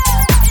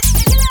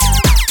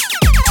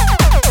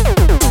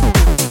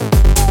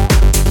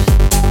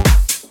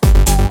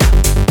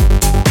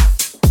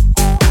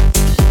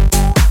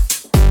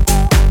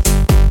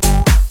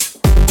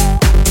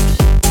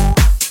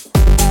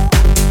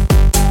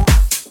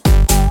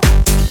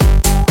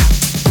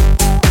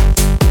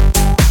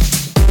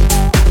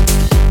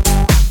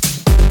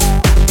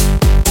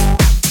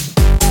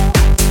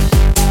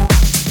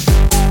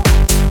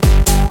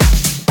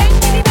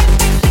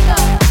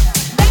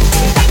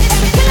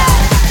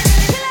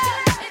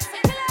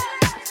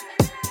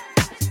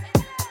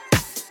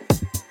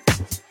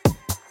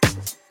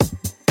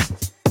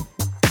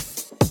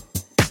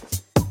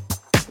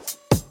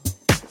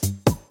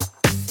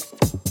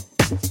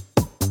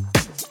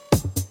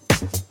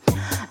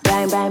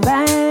 Bang, bang,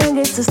 bang,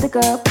 it's a stick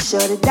up.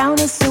 Shut it down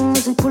as soon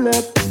as we pull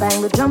up.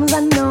 Bang the drums,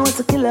 I know it's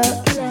a killer.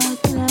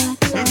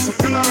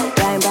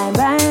 Bang, bang,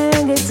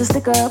 bang, it's a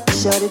stick up.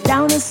 Shut it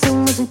down as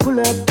soon as we pull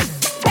up.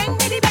 Bang,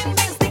 bitty, bang,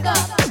 bang, stick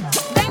up.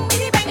 Bang,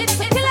 bitty, bang, it's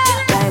a killer.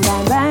 Bang,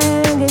 bang,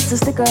 bang, it's a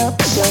stick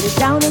up. Shut it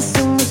down as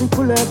soon as we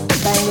pull up.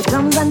 Bang the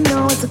drums, I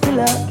know it's a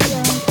killer.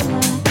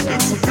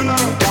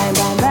 Bang,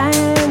 bang,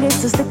 bang,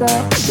 it's a stick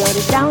up. Shut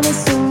it down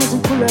as soon as we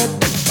pull up.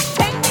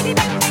 Bang, bitty,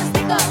 bang, bang,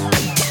 stick up.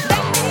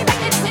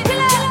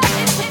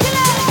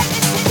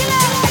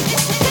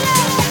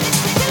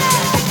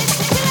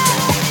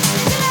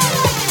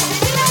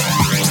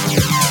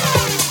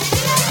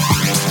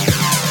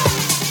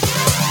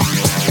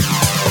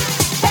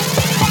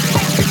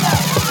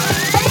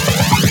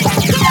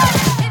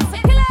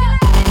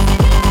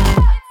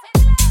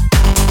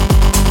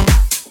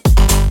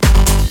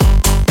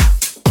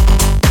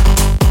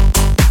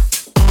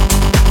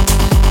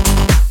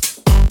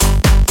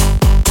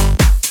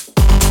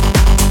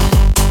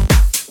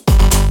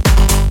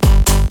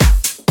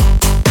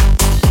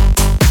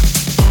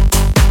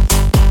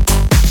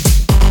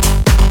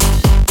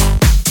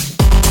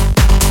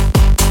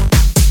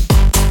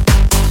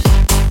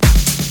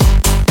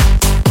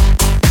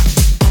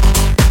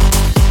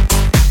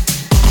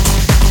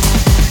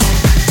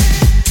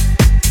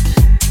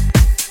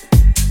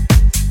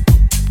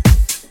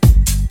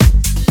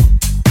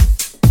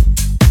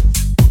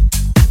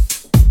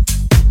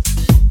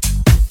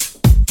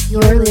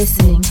 You're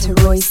listening to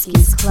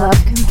Royski's Club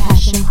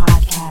Compassion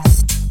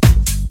Podcast.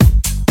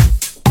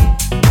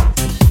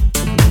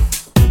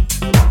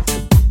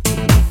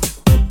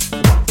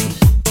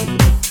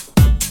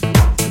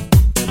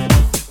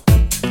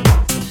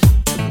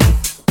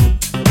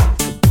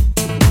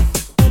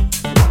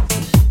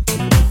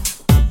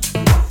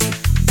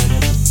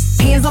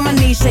 Hands on my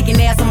knees,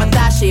 shaking ass on my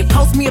thigh shit.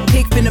 Post me a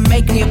pic, finna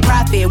make me a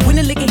profit. When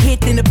the liquor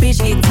hit, then the bitch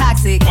get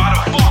toxic. Why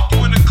the fuck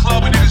you in the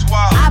club and niggas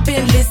wild? I've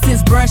been lit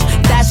since brunch,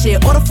 that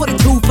shit. Order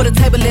 42 for the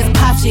table, let's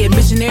pop shit.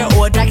 Missionary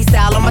or doggy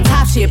style on my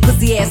top shit.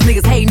 Pussy ass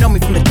niggas hating on me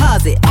from the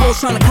closet. Hoes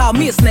tryna call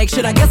me a snake,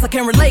 shit, I guess I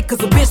can relate. Cause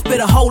a bitch spit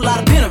a whole lot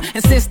of venom.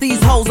 And since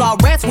these hoes all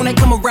rats, when they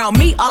come around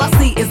me, all I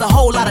see is a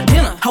whole lot of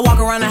dinner. I walk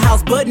around the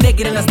house butt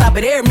naked and I stop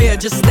at air mirror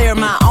just to stare at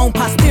my own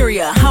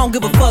posterior. I don't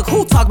give a fuck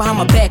who talk behind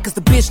my back, cause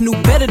the bitch knew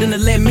better than to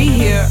let me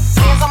hear.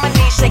 Hands on my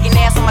knees, shaking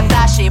ass on my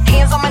thigh shit.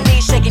 Hands on my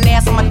knees, shaking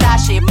ass on my thigh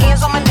shit.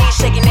 Hands on my knees,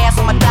 shaking ass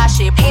on my thigh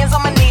shit. Hands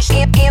on my knees,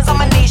 hands on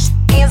my knees.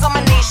 Hands on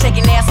my knees,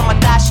 shaking ass on my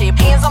thigh shit.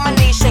 Hands on my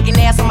knees, shaking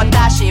ass on my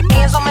thigh shit.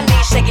 Hands on my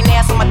knees, shaking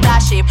ass on my thigh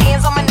shit.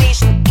 Hands on my knees,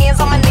 hands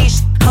on my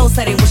knees. Hoes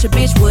say they wish a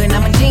bitch would, and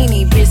I'm a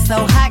genie. Bitch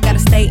so hot, gotta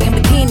stay in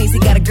bikinis. He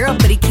got a girl,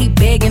 but he keep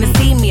begging to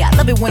see me. I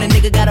love it when a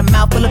nigga got a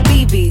mouth full of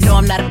BBs. No,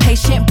 I'm not a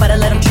patient, but I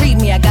let him treat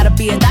me. I gotta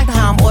be a doctor,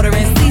 how I'm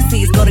ordering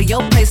CC's. Go to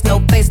your place, no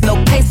face,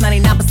 no case.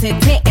 99%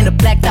 tint in a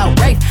blacked out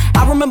race.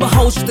 I remember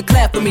hoes used to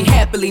clap for me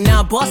happily. Now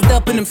I'm bossed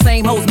up and them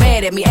same hoes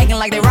mad at me. Acting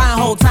like they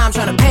riding whole time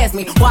trying to pass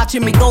me.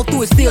 Watching me go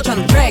through it, still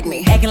trying to drag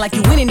me. Acting like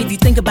you winning if you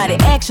think about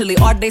it actually.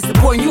 Are they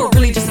supporting you or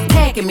really just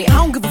attacking me? I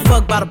don't give a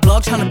fuck about a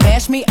blog trying to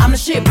bash me. I'm the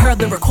shit per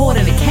the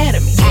Recording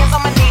Academy. Hands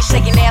on my knees,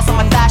 shaking ass on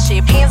my thigh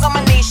shit. Hands on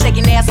my knees,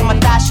 shaking ass on my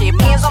thigh shit.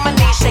 Hands on my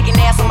knees, shaking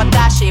ass on my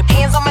thigh shit.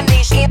 Hands on my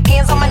knees,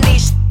 hands on my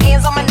knees.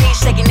 Hands on my knees,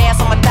 shaking ass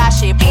on my thigh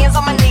shit. Hands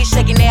on my knees,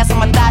 shaking ass on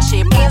my thigh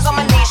shit. Hands on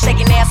my knees,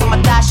 shaking ass on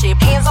my thigh shit.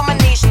 Hands on my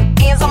knees,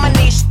 hands on my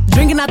knees.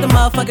 Drinking out the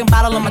motherfucking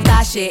bottle on my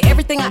thigh shit.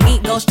 Everything I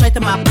eat goes straight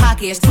to my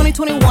pockets.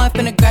 2021,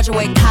 finna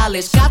graduate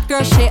college. Goth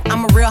girl shit,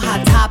 I'm a real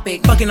hot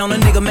topic. Fucking on a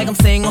nigga, make him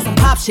sing on some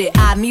pop shit.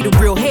 I need a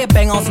real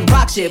headbang on some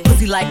rock shit.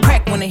 Pussy like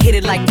crack when it hit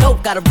it like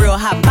dope. Got a real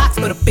hot box,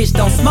 but a bitch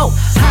don't smoke.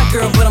 Hot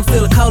girl, but I'm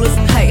still the coldest.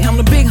 Hey, I'm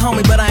the big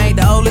homie, but I ain't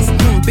the oldest.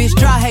 Bitch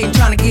dry hating,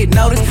 trying to get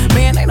noticed.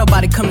 Man, ain't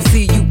nobody come to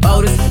see you,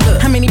 Otis. Look,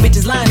 how many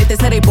bitches lying if they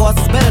say they boss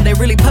is better? They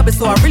really puppets,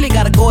 so I really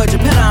gotta go at your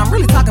petter. I'm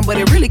really talking, but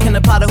it really can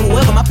apply to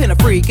whoever. My pen a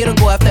freak, it'll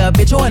go after a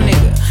bitch or a nigga.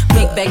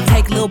 Big bang,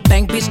 take little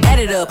bang, bitch, add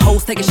it up.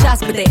 Hoes taking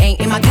shots, but they ain't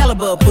in my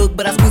caliber. Book,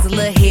 but I squeeze a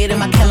little head in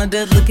my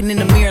calendar. Looking in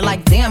the mirror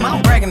like, damn,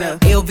 I'm bragging up.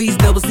 LVs,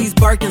 double C's,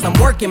 Birkins, I'm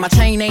working. My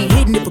chain ain't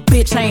hitting if a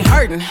bitch ain't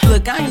hurting.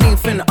 Look, I ain't even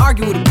finna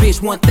argue with a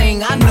bitch. One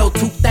thing I know,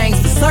 two things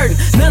for certain.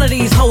 None of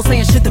these hoes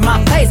saying shit to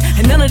my face,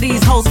 and none of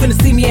these hoes finna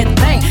see me at the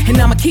bank. And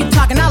I'ma keep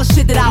talking all the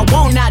shit that I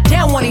want. Not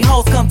damn one of these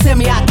hoes come tell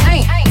me I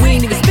can't. We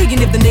ain't even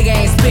speaking if the nigga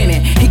ain't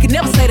spinning. He could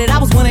never say that I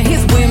was one of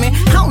his women.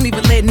 I don't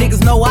even let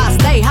niggas know I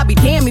stay. I be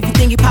damn if you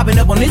think you popping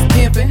up on this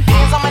pimpin'.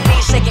 Hands on my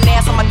knees, shaking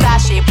ass on my thigh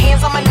shit.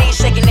 Hands on my knees,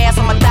 shaking ass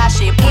on my thigh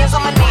shit. Hands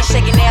on my knees,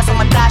 shaking ass on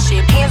my thigh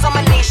shit. Hands on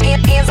my knees,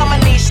 hands on my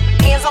knees.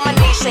 Hands on my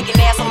knees, shaking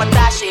ass on my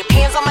thigh shit.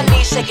 Hands on my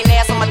knees, shaking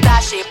ass on my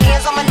thigh shit.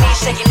 Hands on my knees,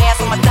 shaking ass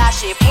on my thigh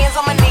shit. Hands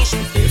on my knees.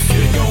 If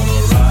you're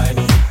gonna ride,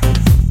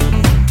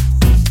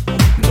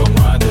 don't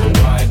ride the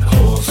white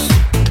horse.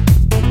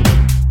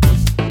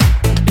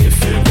 If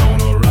you're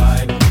gonna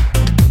ride,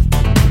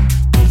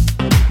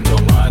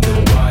 don't ride the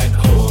white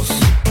horse.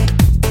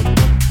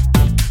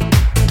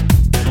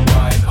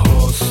 White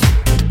horse.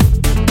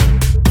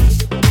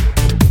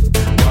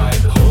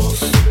 White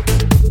horse.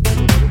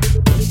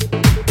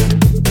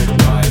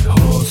 White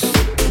horse.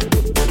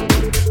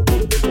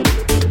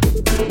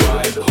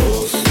 White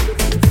horse.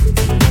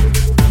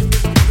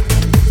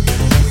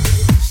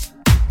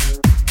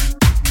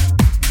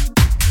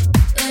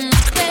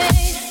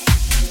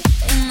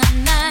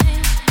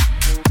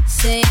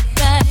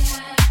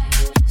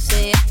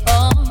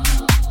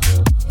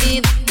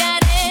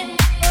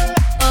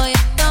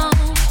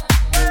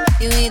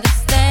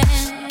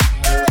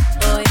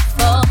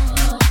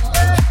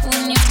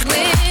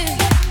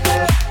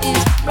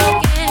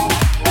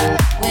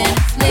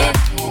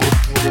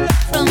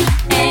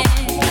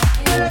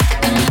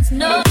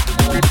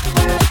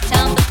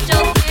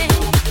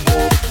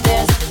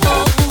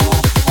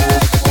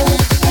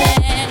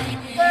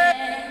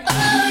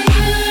 Oh,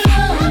 you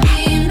don't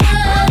mean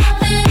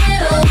nothing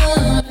at all.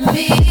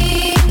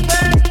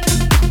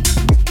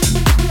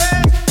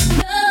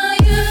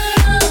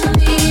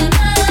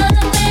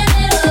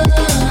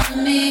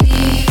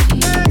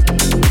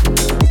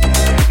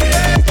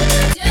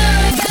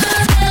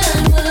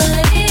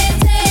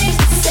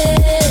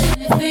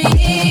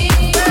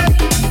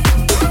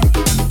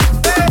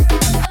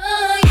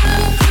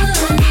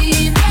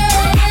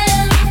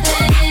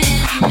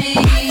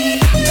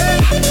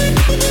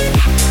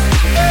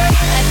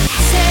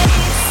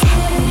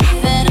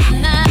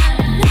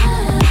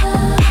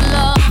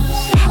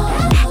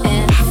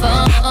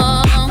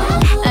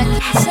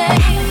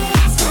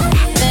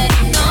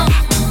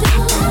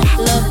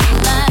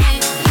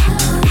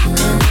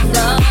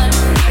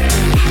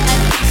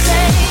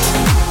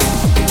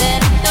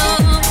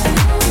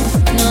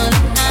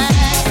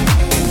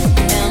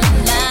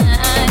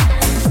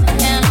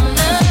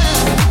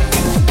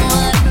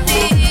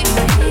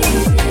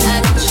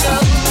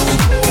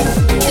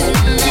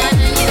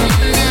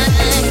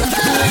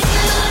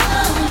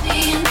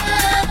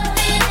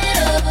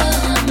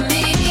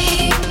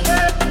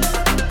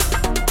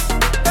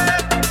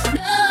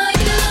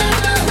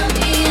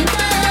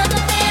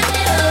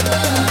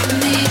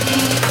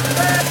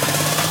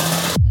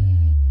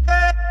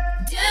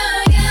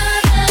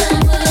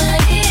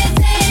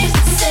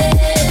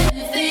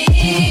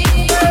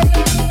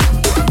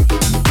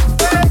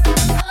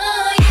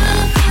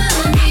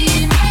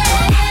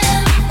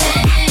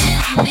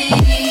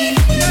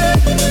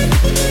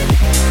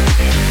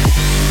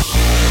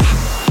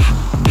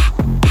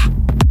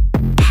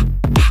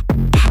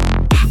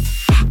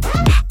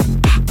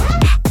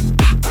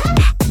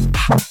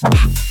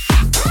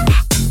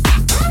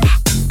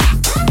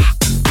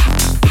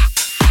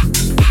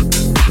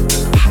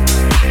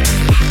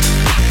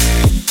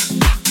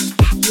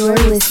 You're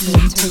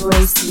listening to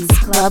Royce's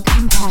Club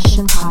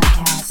Compassion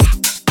Podcast.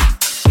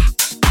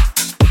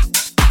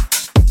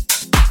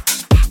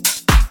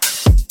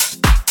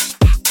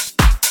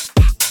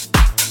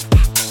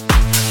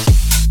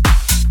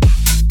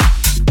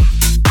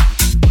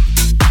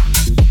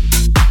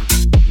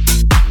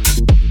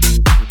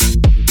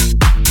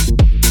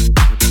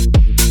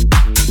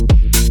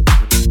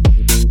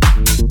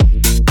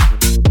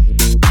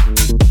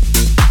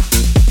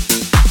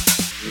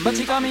 But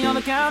she caught me on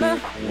the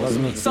counter.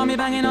 Wasn't me. Saw me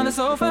banging on the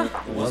sofa.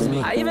 Wasn't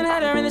me. I even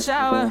had her in the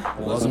shower.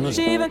 Wasn't me.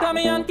 She even caught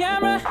me on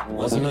camera.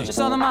 Wasn't me. She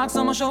saw the marks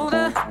on my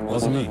shoulder.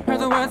 Wasn't me. Heard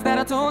the words that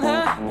I told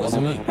her.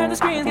 Wasn't me. Heard the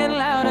screams getting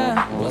louder.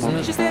 Wasn't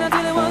me. She stayed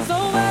until it was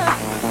over.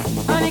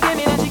 Honey came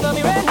in and she got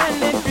me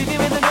red-handed, creepy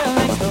with the girl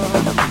next door.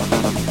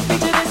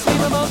 Picture this, we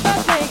were both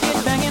butt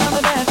naked, banging on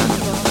the bathroom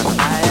floor.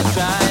 I had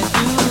tried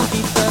to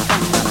keep her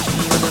from what she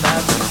was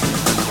about to see.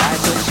 Why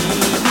should she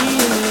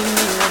be with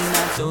me when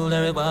I told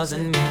her it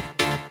wasn't me?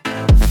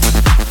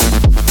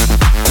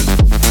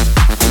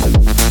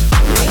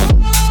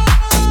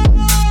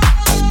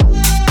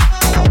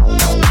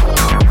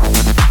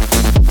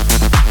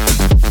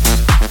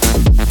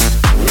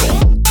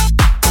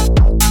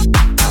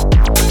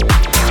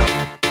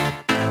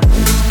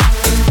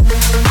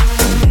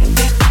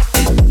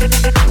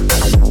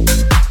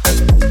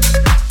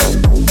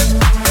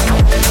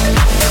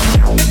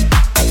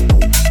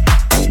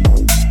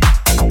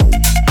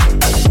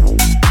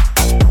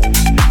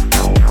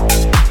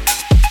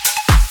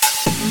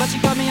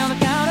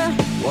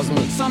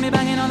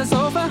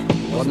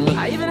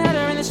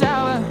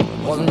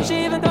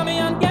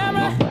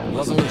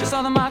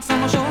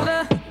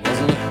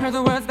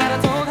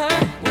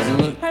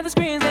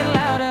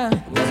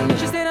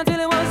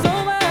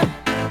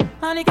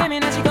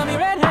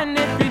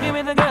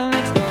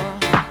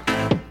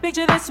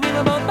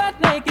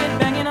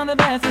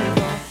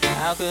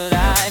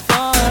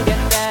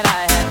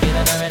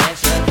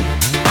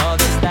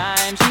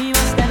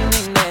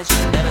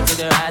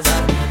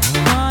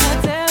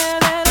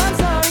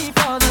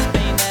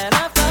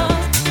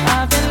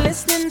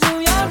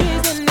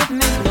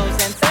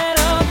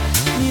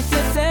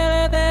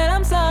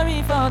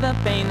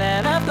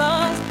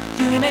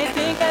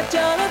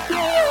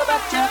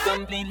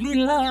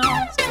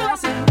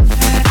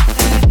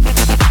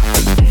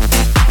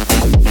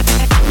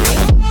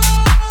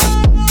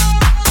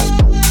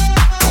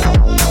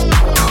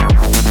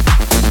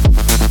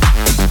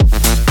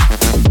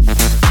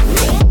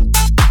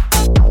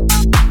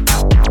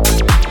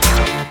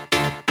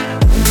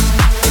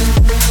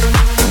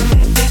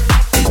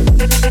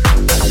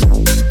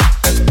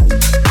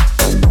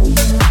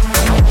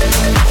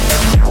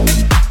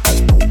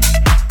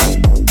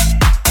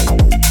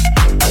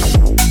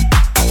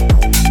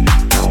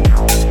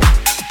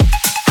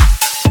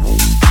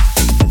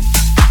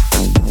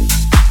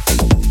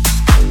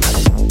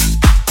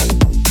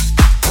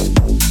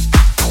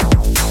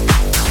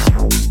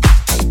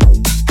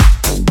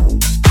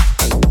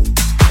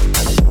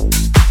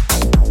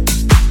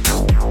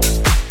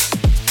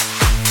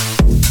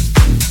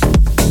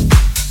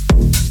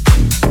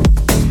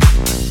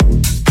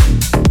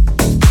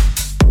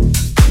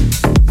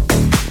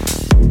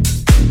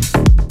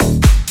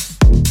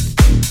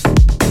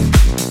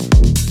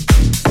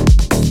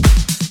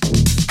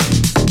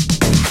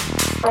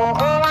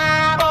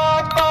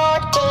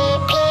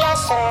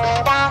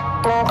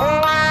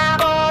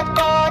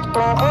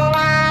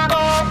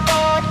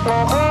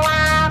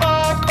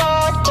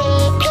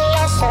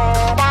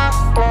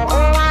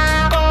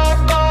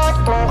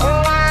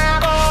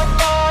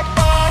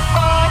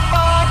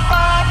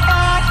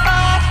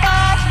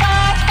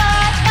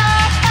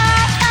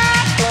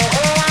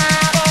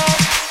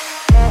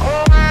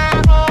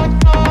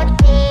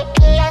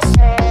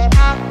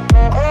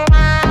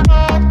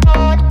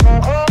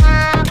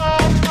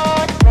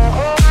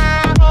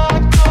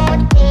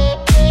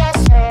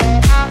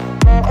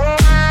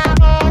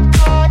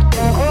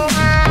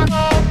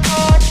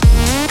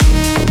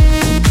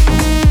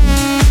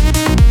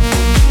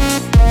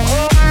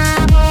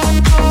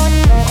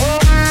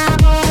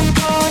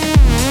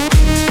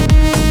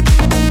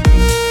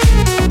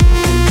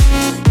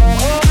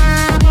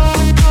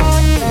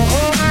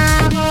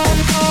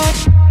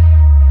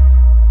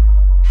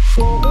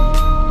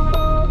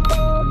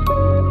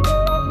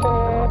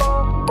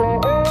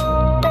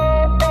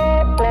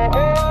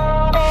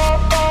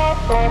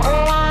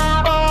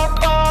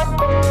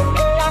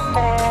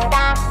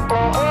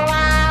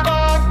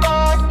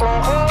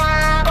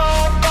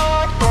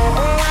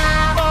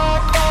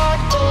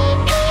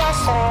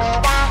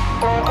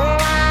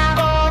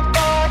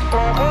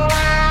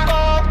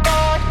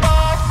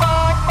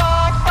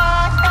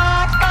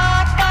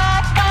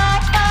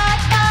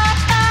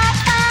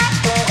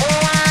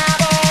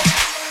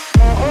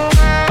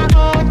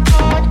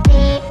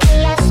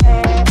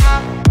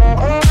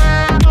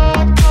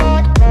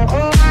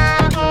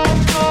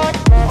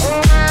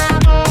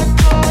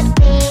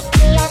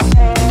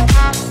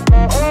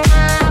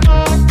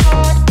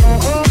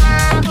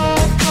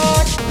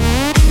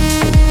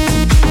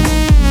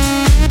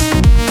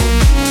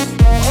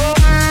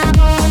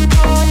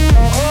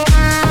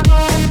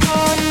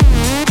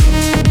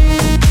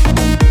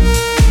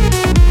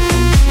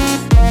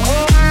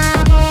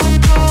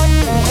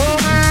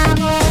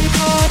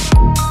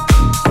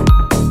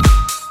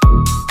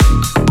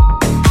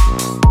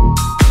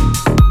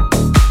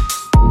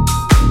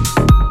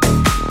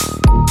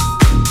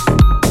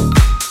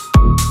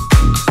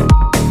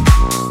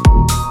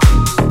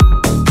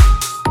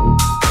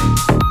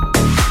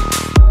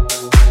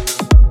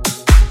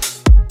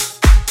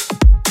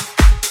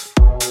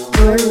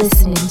 You're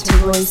listening to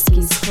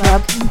Royski's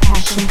Club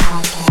Compassion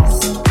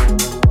Podcast.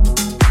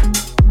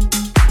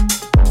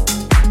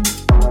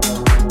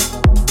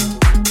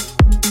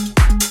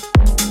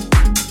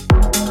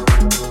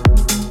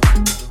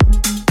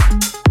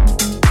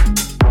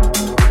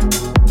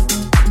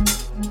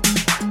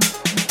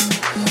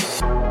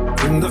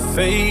 In the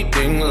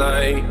fading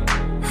light,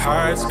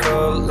 hearts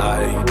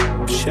collide.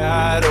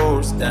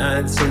 Shadows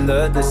dance in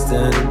the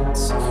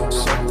distance.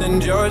 Something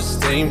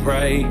just ain't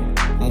right.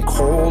 I'm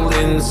cold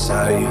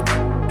inside.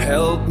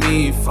 Help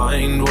me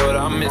find what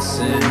I'm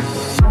missing.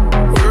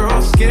 We're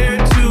all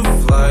scared to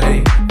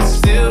fly,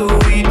 still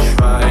we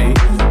try.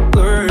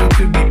 Learn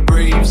to be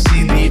brave,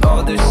 see the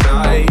other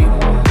side.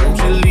 Won't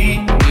you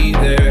lead me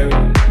there?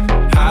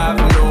 Have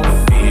no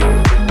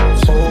fear.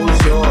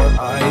 Close your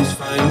eyes,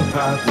 find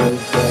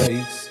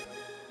paradise.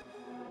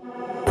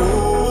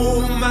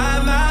 Oh my,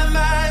 my,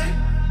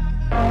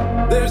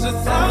 my. There's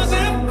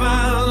 1,000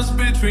 miles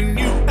between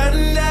you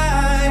and I.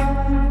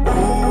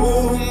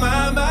 Oh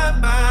my, my,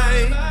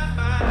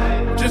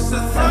 my. Just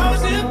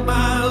 1,000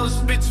 miles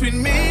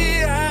between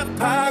me and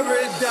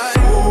paradise.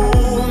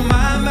 Oh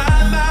my,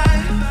 my,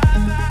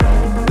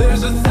 my.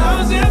 There's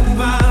 1,000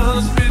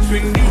 miles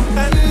between you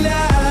and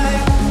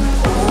I.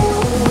 Oh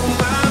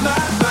my,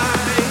 my, my.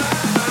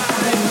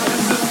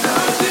 Just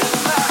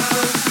 1,000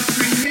 miles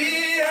between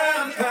me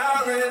and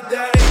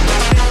paradise.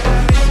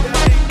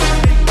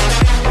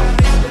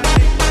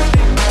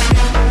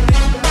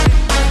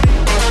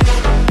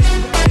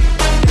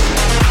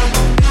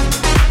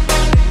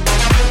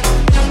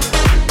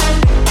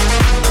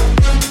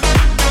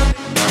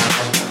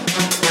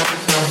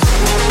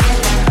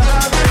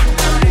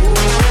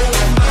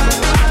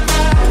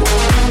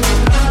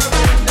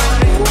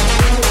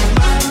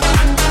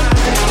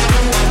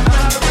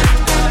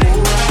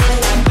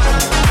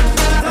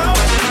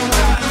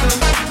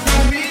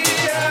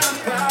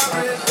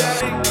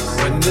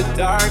 When the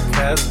dark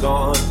has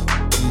gone,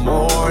 the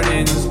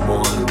morning's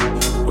won.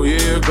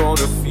 We're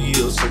gonna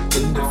feel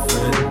something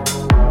different.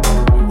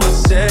 We'll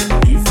set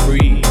you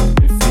free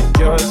if you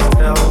just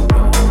tell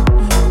me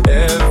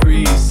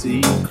every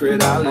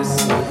secret I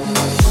listen.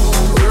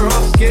 We're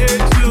all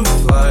scared to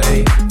fly,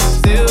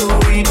 still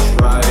we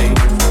try.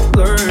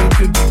 Learn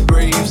to be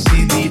brave,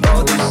 see the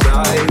other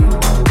side.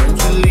 Won't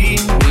you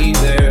lead me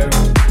there?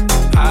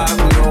 Have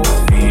no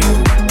fear.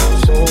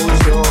 Close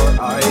your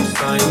eyes,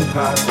 find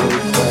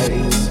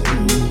paradise,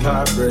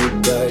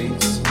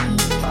 paradise,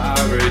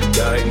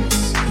 paradise.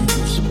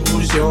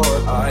 Close your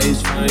eyes,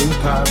 find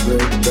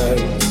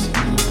paradise,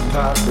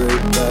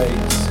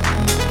 paradise,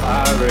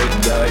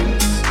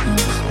 paradise.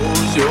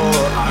 Close your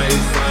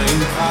eyes,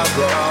 find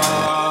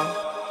paradise.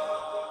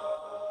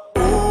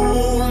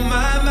 Oh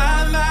my, my,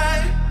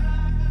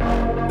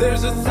 my.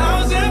 There's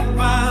 1,000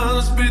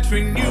 miles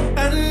between you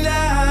and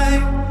I.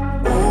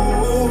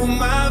 Oh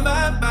my,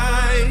 my,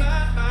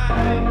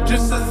 my.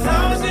 Just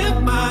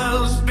 1,000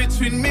 miles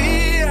between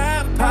me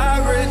and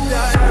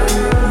paradise.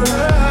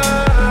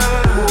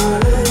 Oh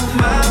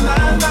my,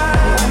 my, my.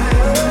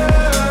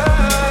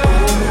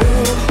 Oh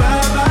my,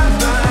 my,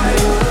 my.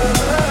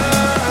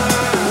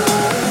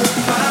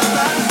 My,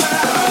 my, my.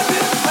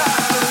 1,000 miles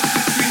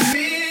between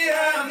me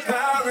and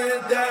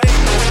paradise.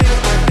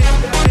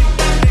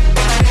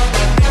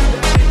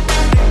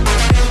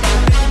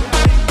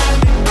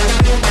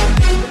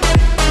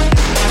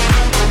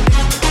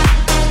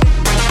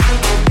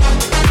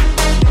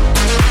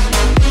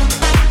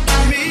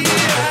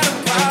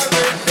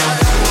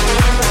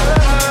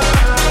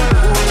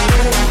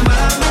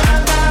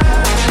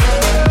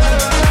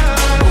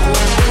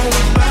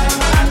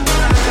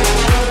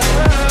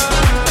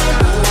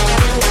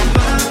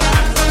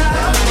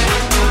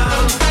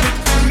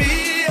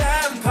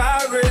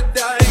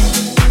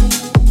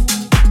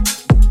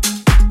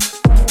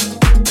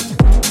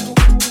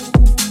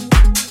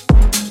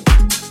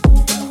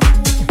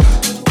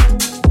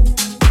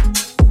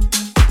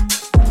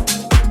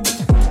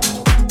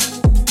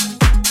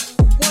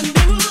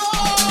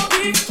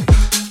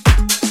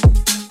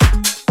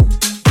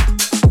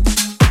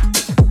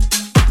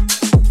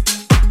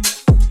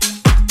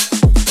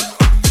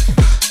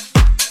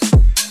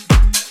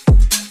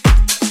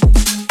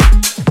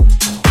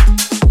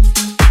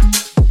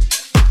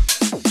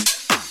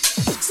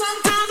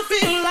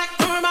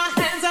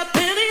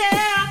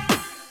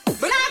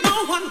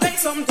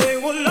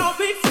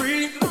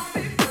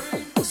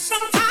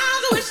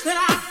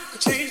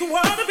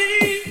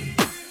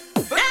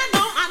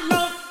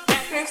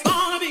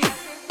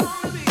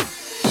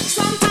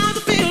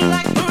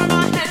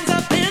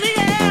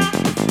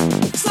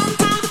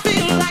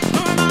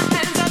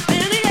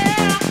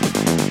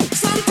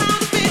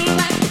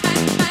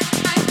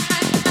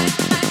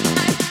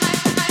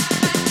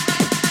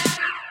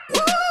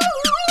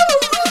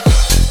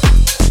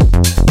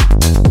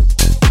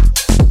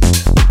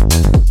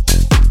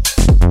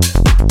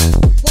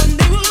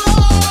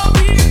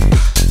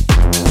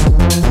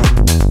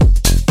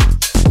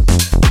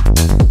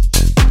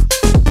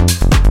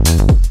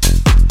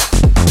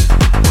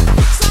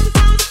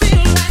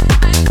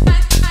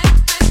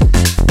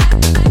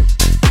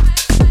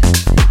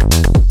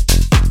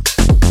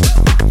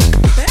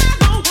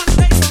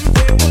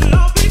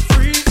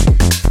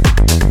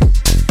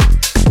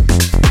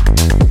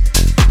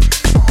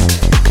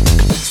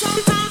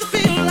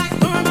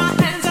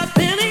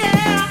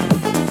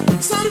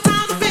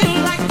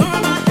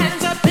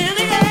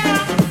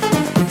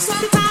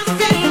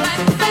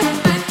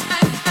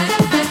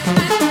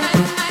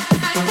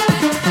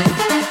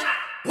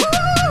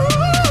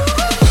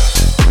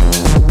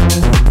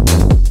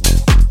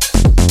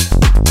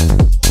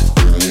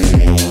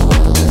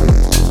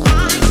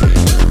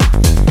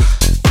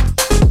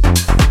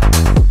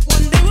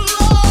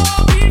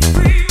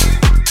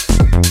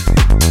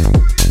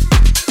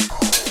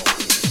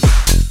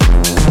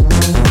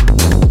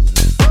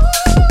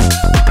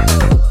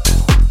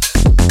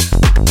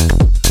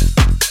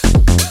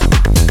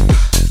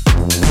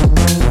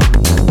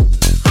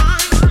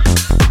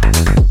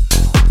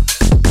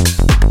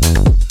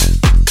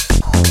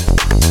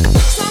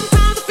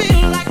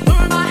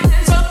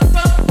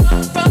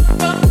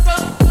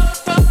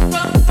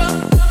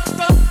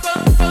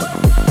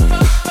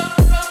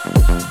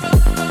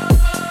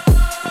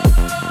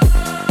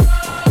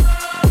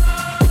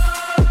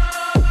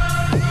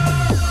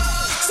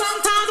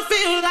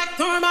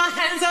 throwing my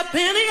hands up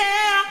in the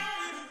air.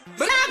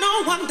 But I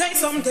know one day,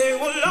 someday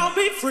we'll all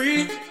be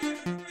free.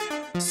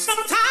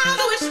 Sometimes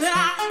I wish that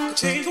I could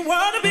change the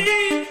world to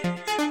be.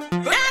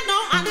 But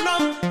I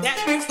know that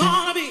it's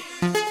gonna be.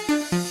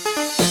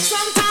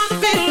 Sometimes I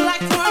feel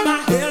like throwing my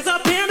hands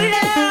up in the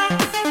air.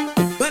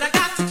 But I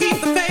got to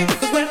keep the faith,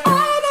 'cause we're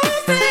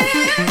almost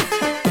there.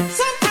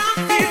 Sometimes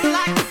I feel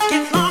like it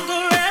gets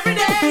longer every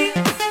day.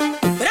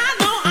 But I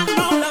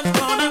know love's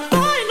gonna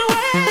find a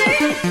way.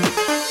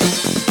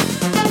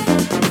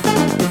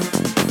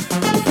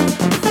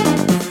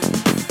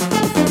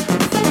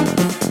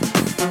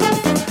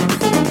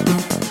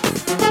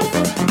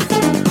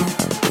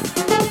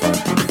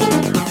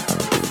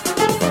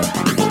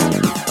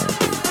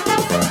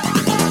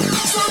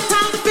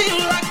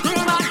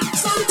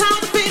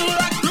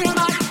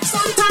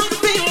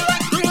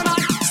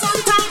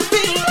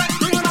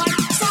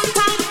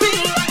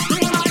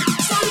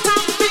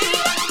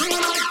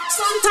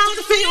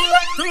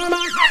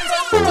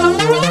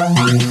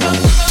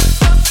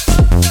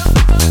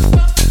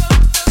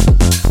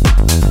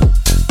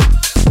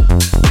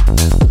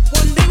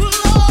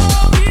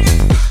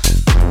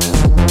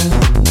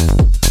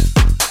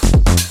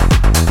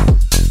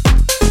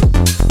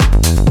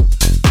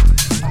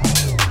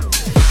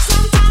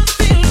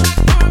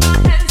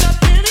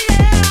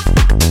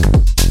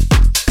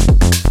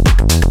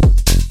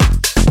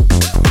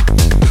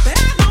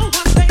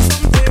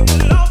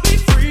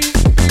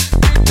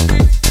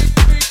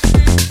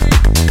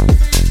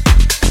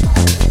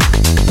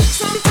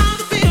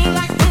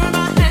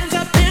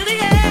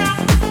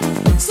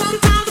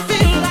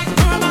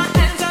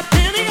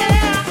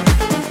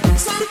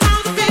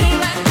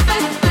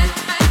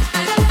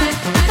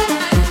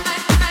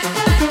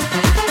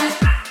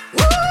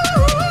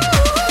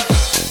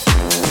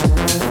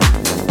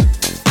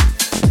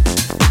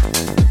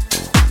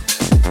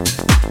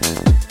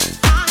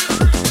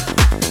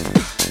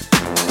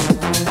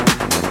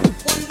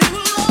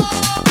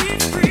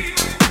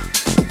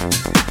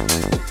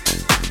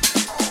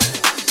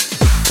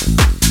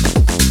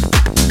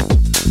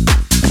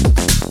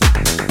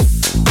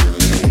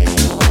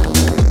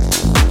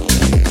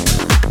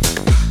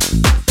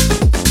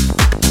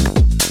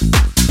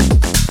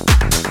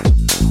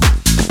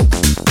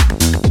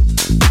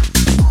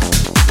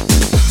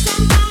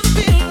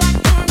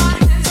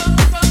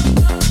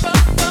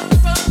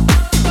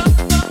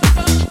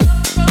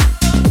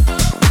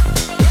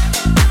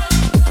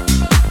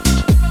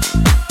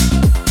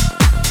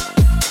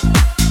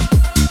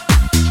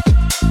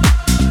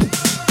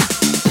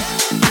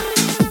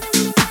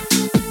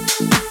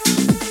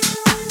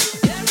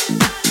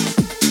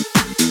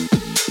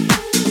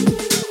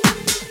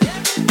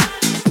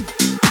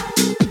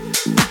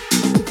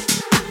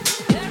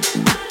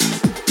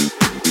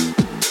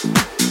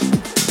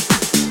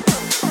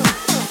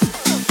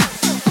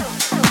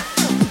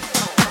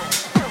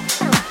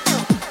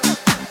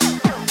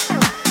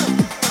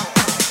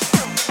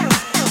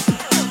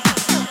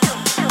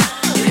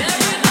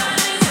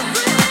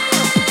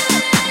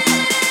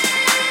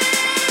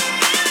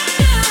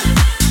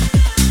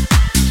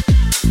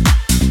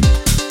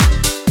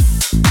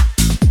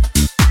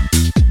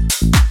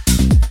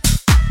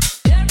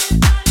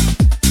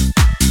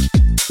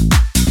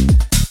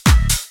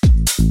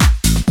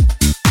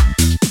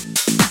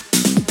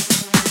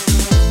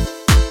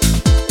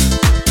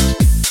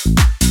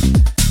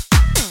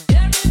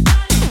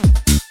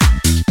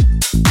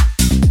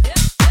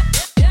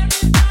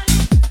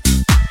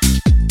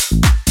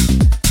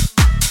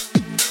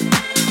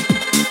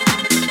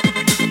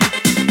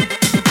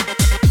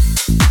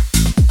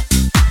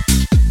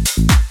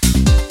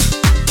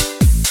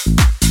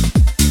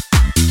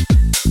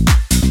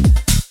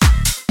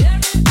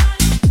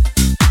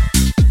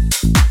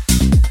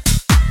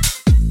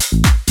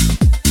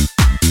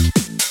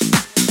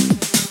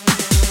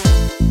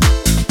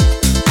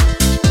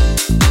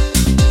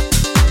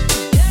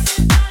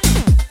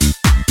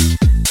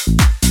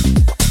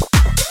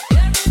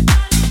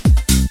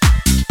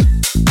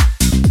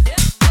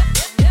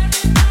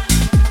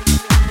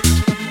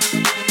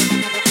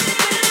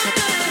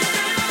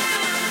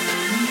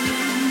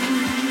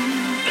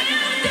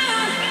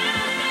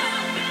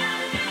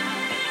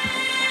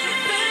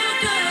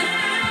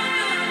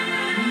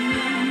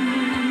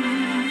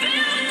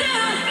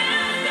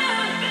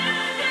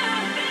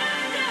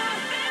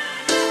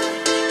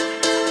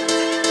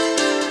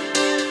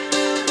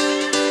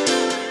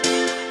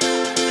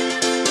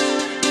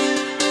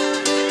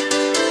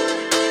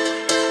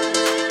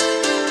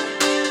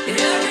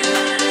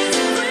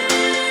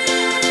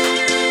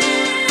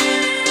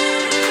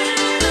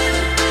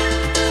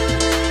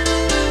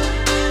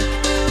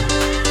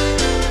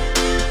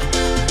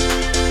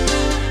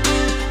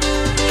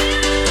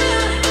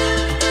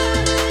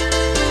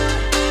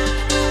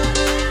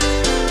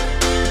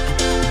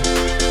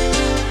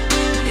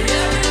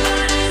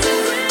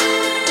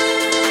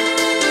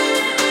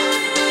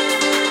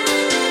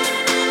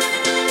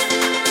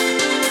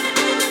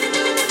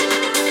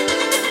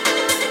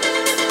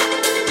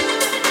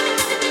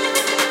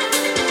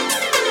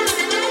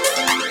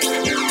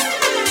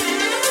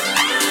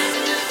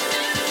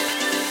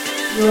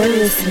 You're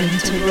listening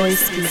to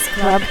Royski's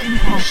Club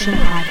Compassion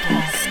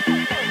Podcast.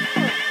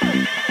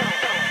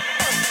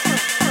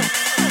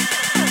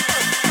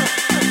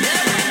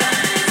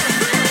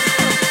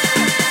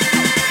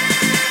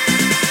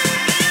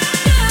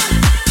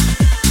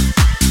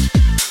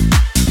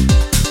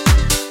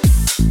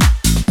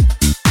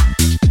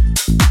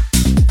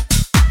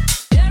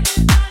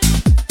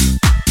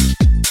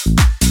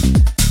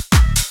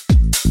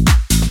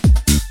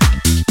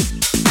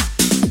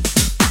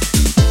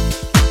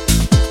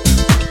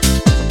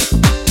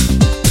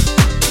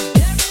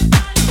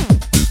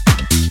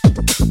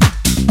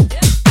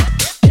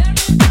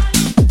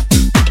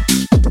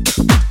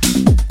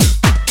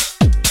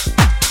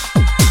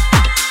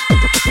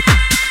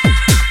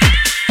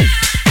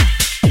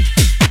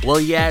 Well,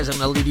 yes, I'm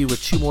going to leave you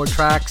with 2 more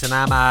tracks, and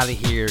I'm out of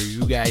here.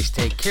 You guys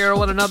take care of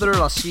one another.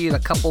 I'll see you in a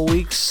couple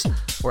weeks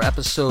for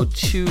episode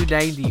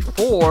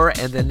 294,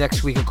 and then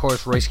next week, of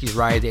course, Royski's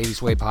Ride, the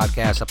 80s Way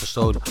podcast,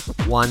 episode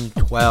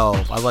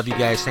 112. I love you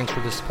guys. Thanks for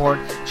the support.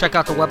 Check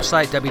out the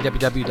website,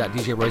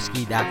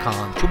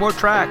 www.djroyski.com. 2 more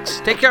tracks.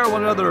 Take care of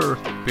one another.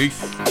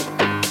 Peace.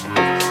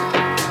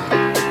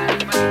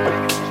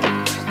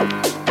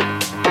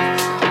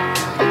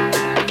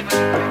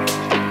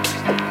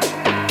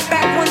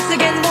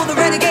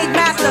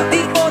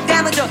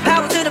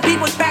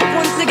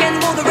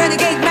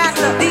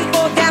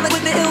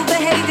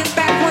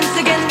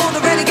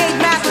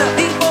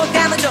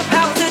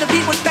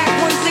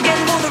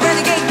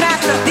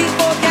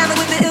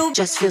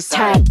 Just feels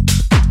tight.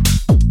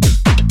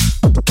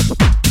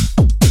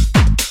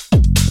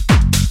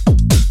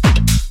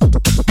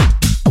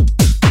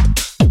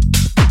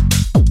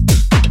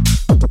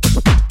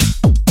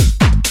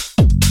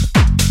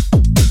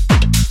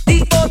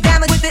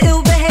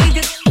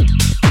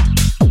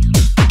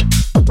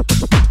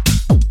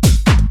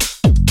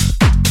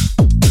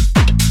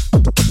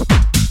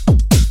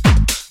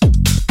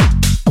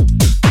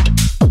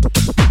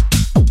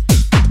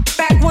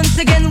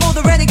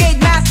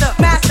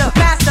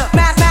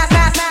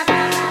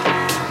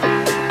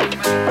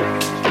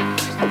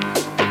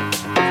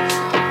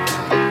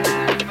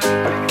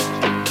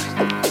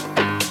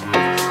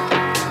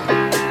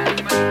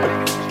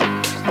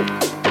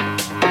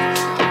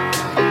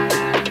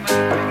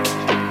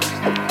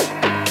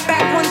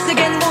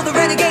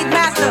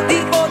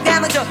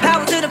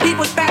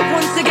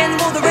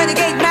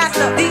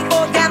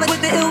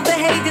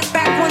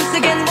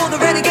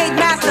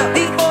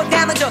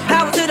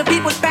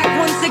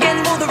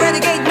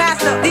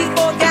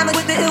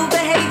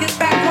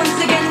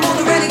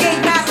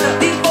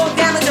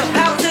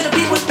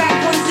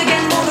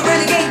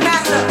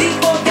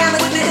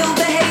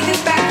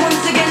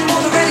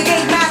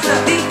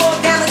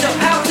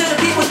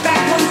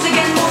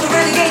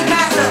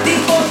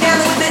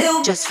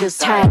 Just feels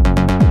tight.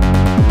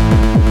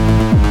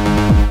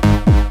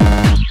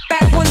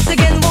 Back once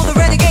again, will the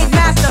renegade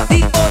master.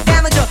 D4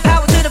 damager,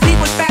 power to the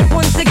people. Back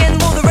once again,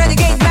 will the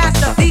renegade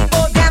master.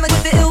 D4 damage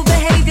with the ill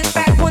behavior.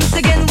 Back once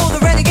again, will the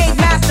renegade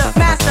master.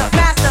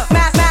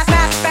 Master.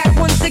 Back once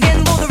again,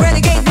 will the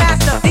renegade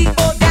master.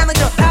 D4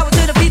 damager, power to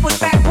the people.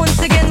 Back once again,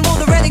 will the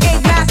renegade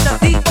master.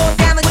 D4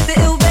 damage with the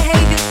ill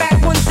behavior.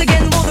 Back once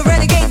again, will the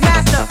renegade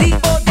master.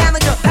 D4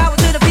 damager, power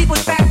to the people.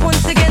 Back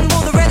once again, will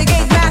the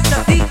renegade master.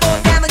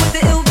 D4 damage with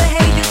the ill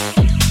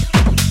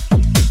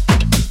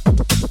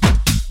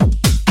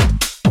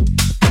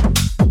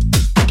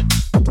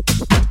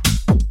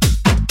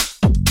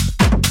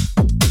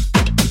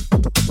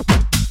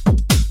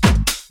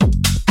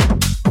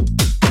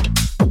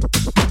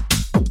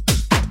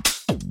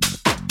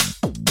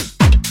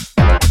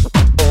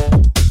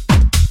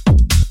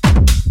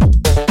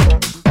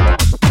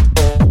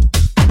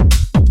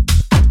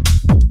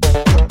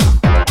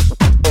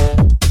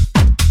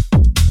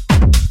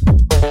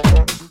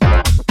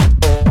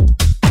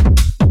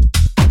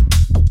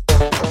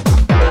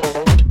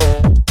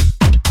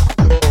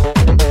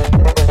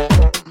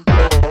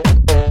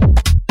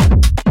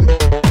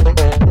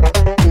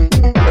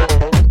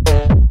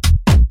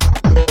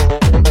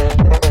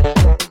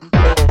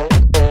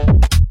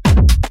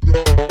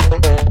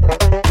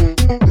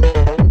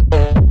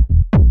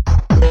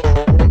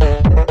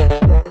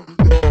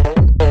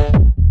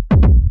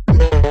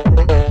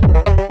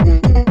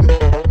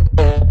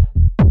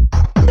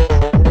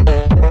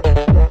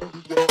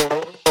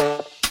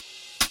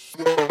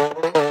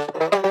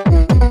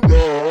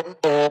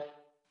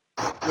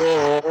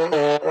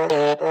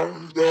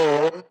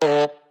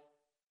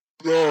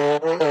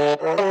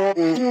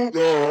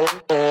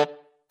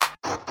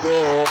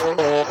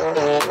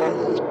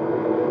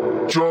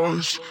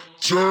Just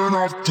turn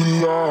off the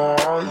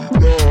light.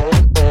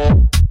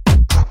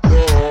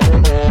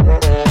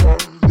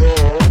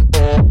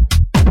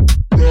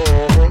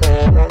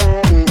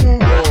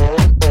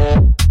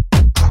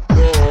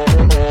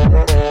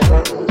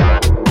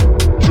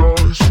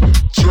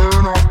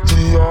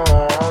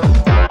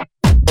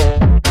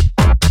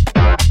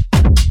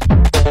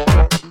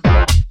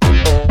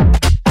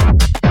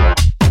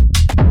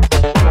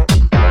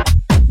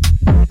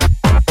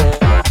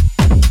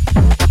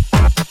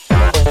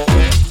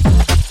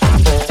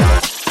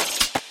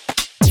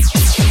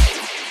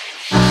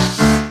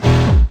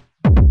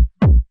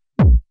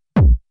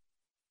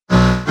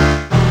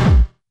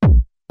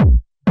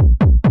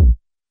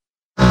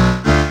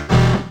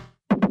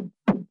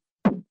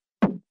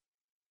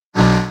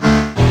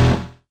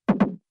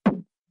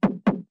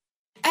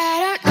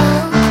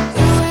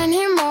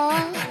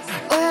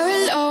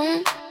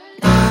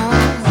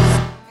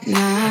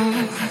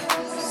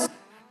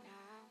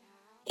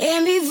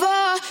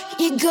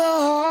 you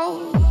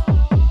go,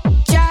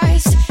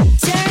 just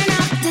turn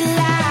off the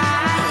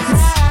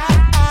lights.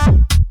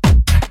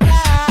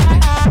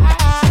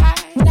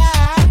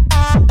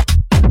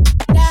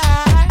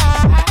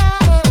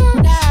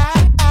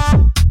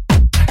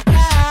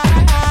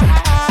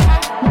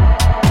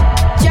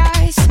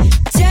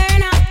 Just turn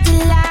off the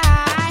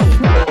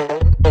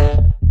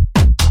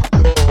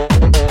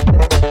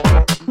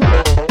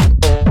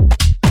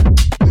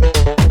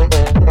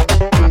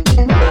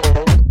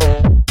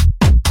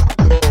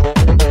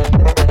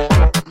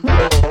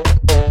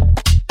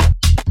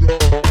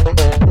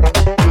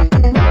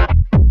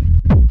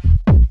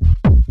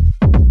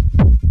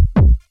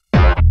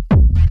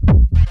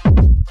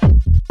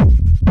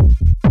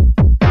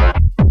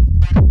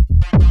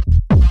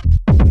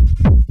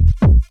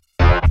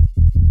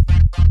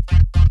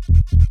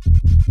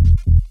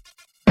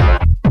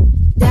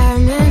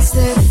diamonds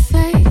that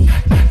fade.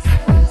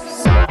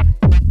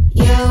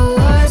 Your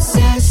words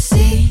are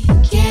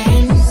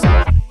sinking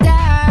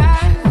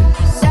down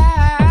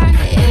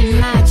in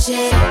my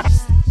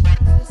chest.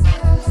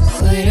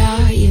 What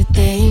are you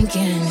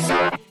thinking?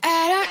 I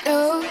don't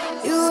know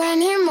you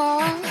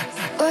anymore.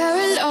 We're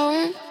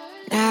alone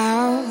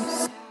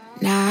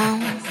now.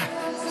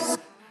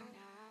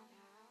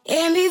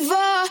 And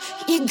before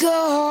you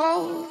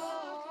go,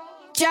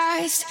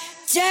 just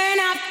turn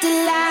off the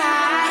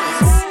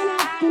lights.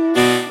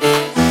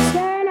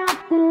 Turn off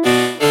the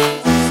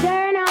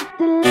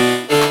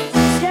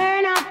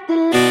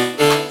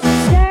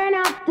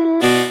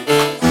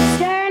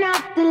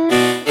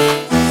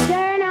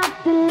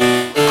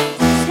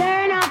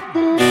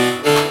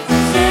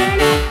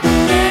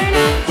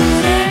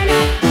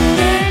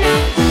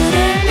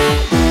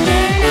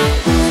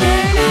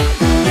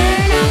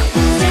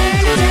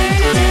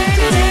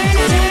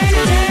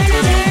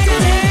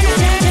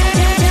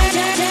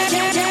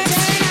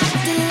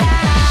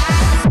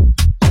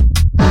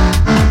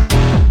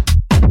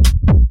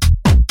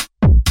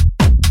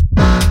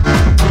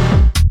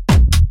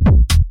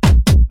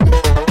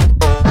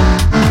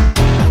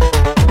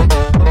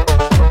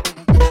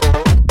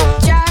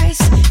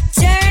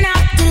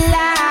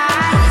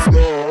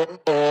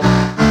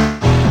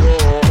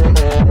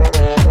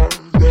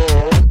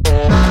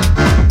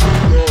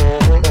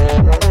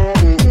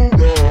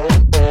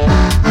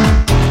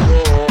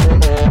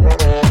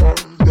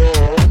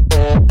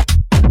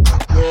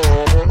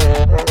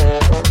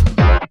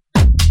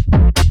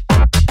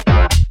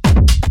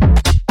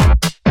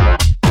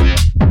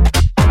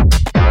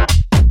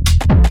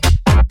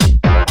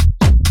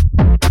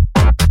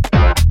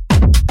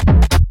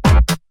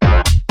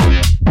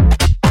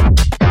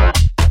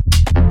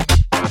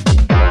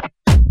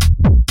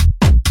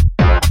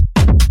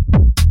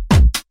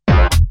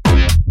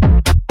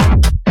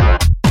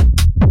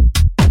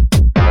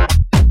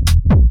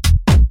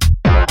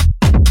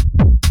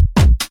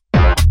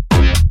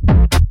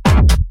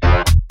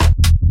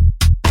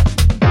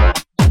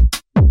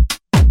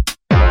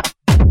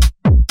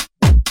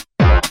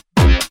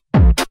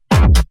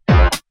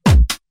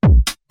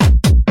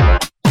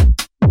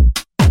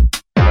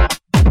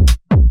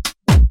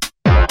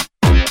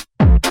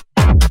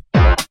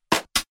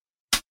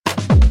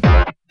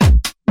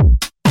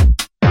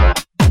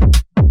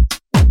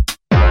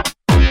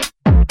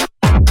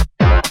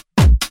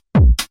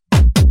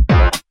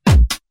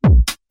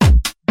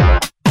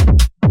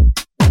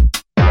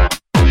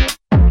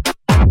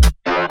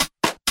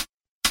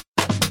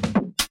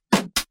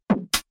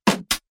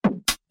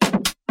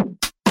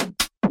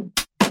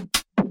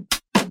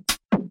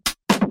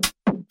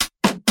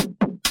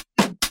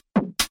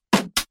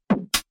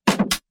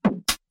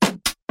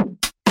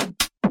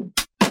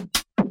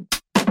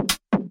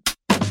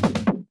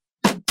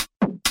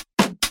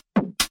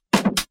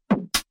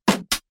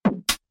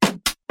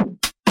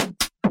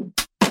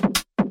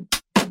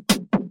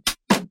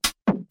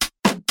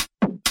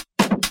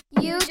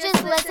You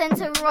just listened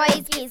to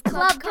Royski's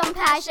Club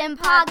Compassion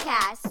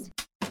Podcast.